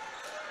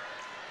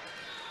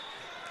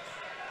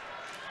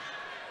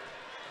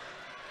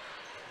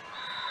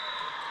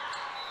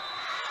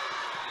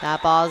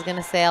 That ball is going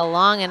to sail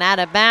long and out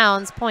of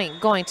bounds. Point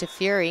going to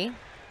Fury.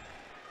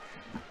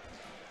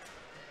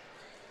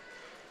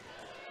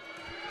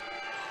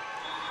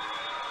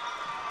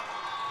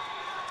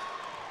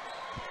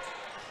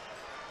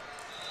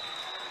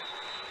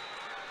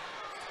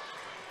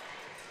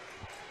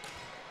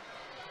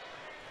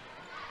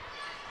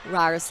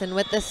 Ryerson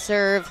with the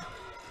serve.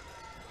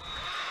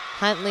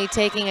 Huntley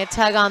taking a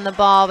tug on the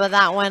ball, but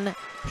that one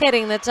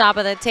hitting the top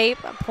of the tape.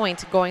 A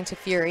point going to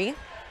Fury.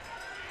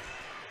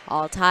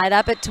 All tied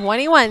up at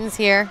 21s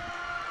here.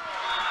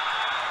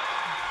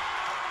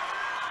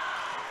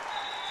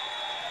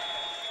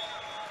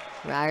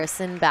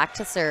 Ryerson back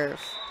to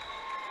serve.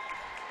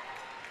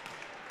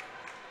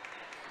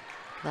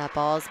 That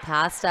ball is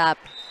passed up.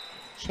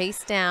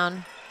 Chased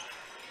down.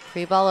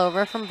 Free ball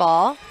over from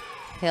Ball.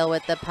 Hill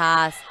with the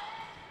pass.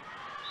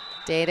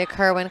 Day to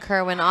Kerwin.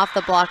 Kerwin off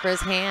the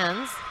blocker's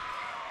hands.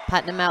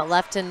 Putnam out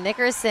left to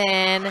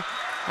Nickerson.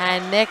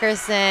 And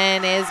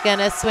Nickerson is going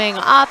to swing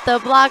off the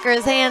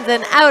blocker's hands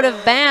and out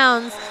of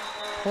bounds.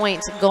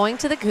 Point going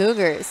to the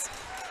Cougars.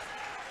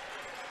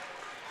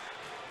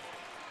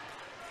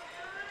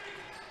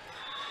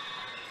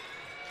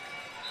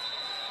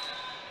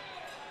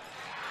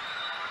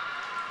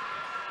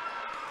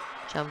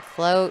 Jump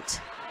float.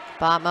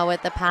 Botma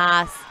with the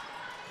pass.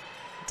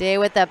 Day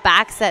with the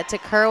back set to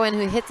Kerwin,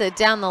 who hits it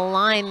down the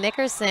line.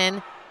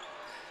 Nickerson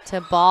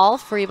to Ball.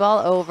 Free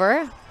ball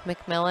over.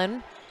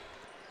 McMillan.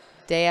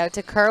 Day out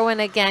to Kerwin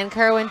again.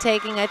 Kerwin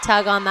taking a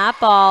tug on that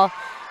ball.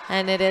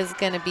 And it is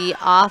going to be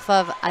off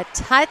of a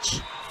touch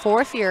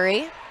for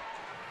Fury.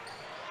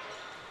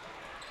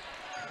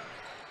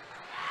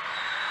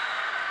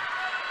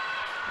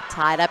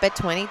 Tied up at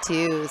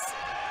 22s.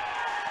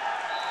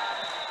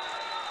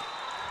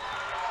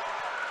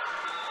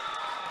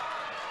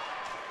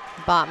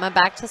 Botma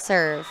back to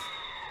serve.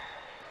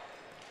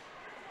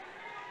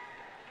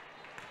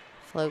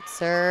 Float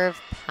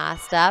serve,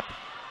 passed up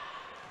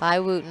by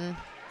Wooten.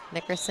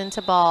 Nickerson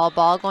to Ball.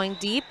 Ball going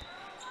deep.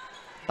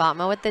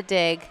 Botma with the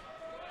dig.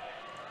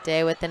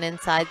 Day with an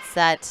inside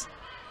set.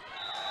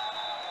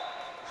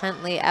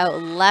 Huntley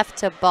out left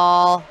to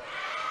Ball.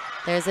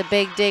 There's a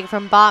big dig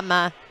from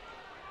Botma.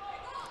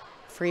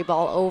 Free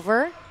ball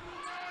over.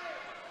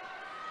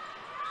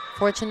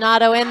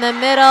 Fortunato in the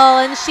middle,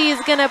 and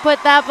she's gonna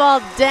put that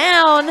ball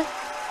down.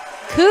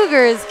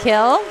 Cougars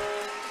kill.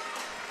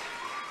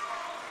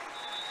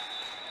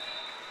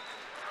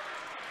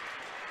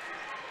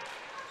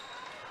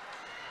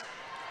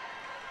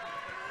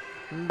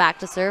 Back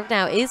to serve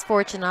now is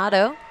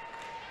Fortunato.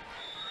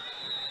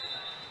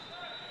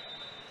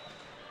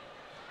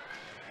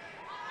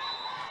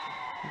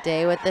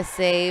 Day with the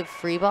save,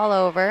 free ball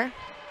over.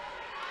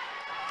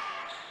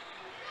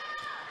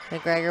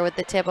 McGregor with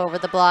the tip over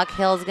the block.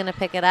 Hill's gonna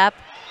pick it up.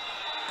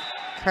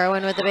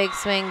 Kerwin with the big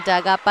swing,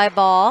 dug up by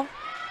Ball.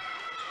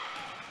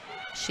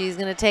 She's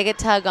gonna take a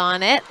tug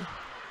on it.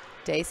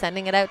 Day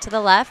sending it out to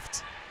the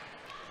left.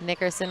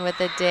 Nickerson with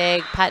the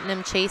dig.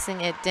 Putnam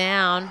chasing it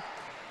down.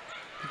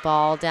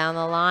 Ball down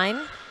the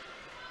line.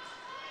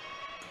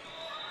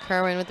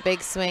 Kerwin with the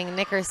big swing.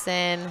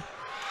 Nickerson.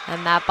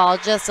 And that ball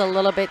just a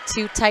little bit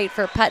too tight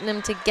for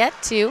Putnam to get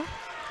to.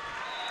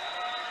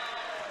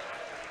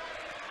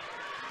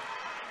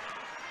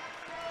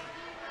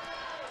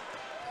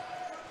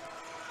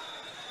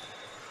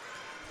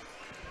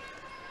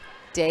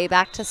 Day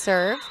back to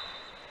serve.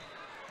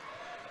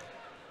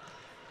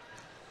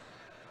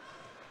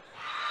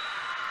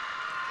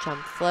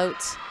 Jump float.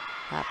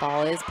 That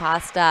ball is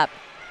passed up.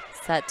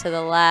 Set to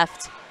the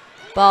left.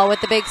 Ball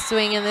with the big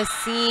swing in the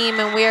seam,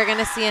 and we are going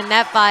to see a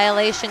net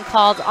violation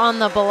called on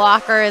the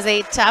blocker. Is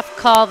a tough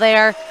call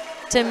there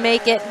to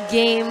make it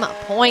game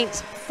point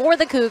for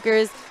the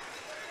Cougars.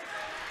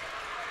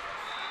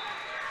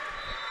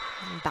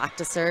 Back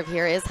to serve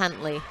here is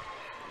Huntley.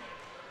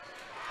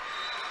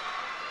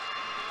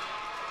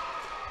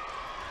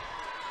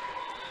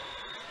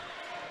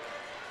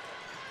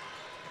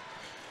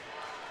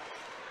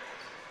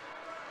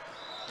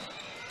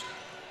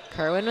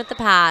 Kerwin with the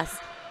pass.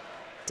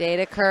 Day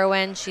to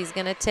Kerwin. She's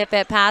going to tip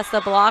it past the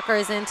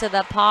blockers into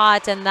the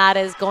pot, and that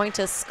is going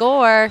to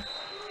score.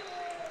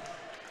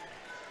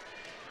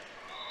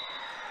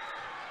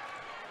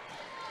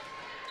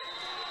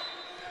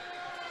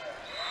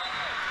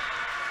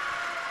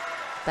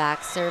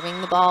 Back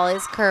serving the ball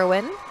is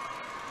Kerwin.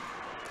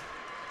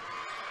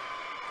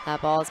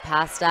 That ball is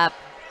passed up.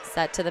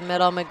 Set to the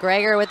middle.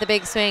 McGregor with the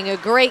big swing. A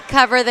great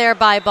cover there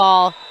by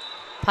Ball.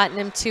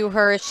 Putnam to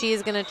her.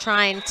 She's going to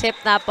try and tip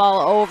that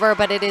ball over,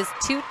 but it is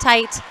too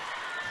tight,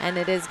 and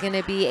it is going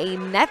to be a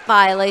net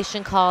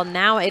violation call.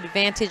 Now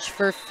advantage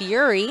for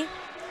Fury.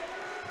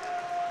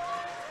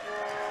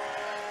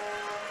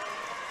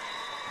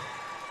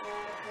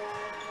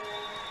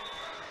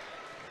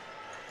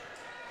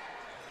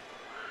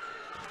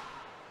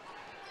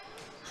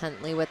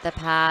 Huntley with the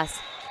pass.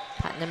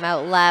 Putnam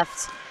out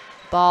left.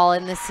 Ball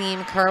in the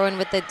seam. Kerwin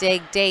with the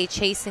dig. Day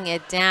chasing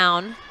it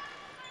down.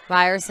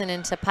 Ryerson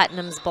into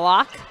Putnam's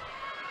block.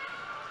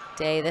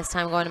 Day this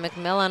time going to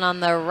McMillan on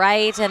the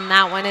right, and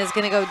that one is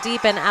going to go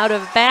deep and out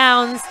of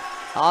bounds.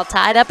 All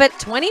tied up at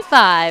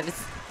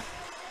 25s.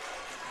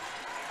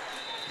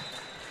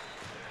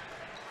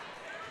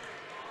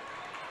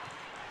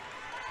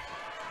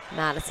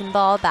 Madison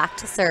Ball back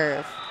to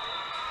serve.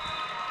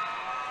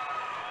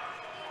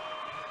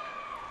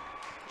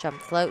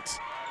 Jump float.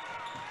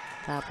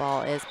 That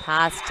ball is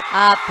passed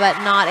up,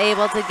 but not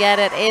able to get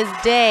it is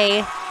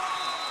Day.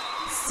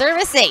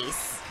 Service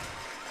ace.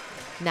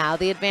 Now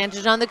the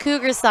advantage on the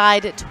Cougars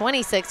side,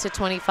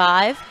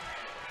 26-25.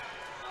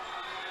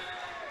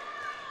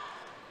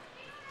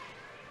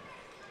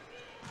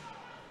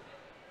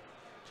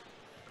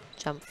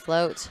 Jump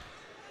float.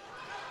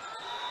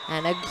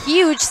 And a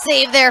huge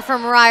save there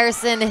from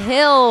Ryerson.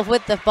 Hill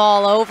with the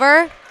ball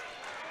over.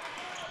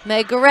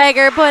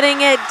 McGregor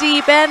putting it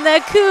deep, and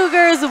the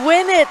Cougars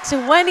win it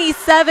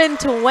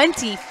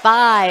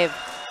 27-25.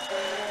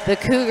 The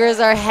Cougars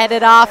are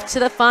headed off to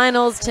the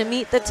finals to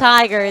meet the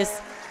Tigers.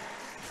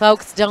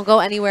 Folks, don't go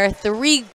anywhere. 3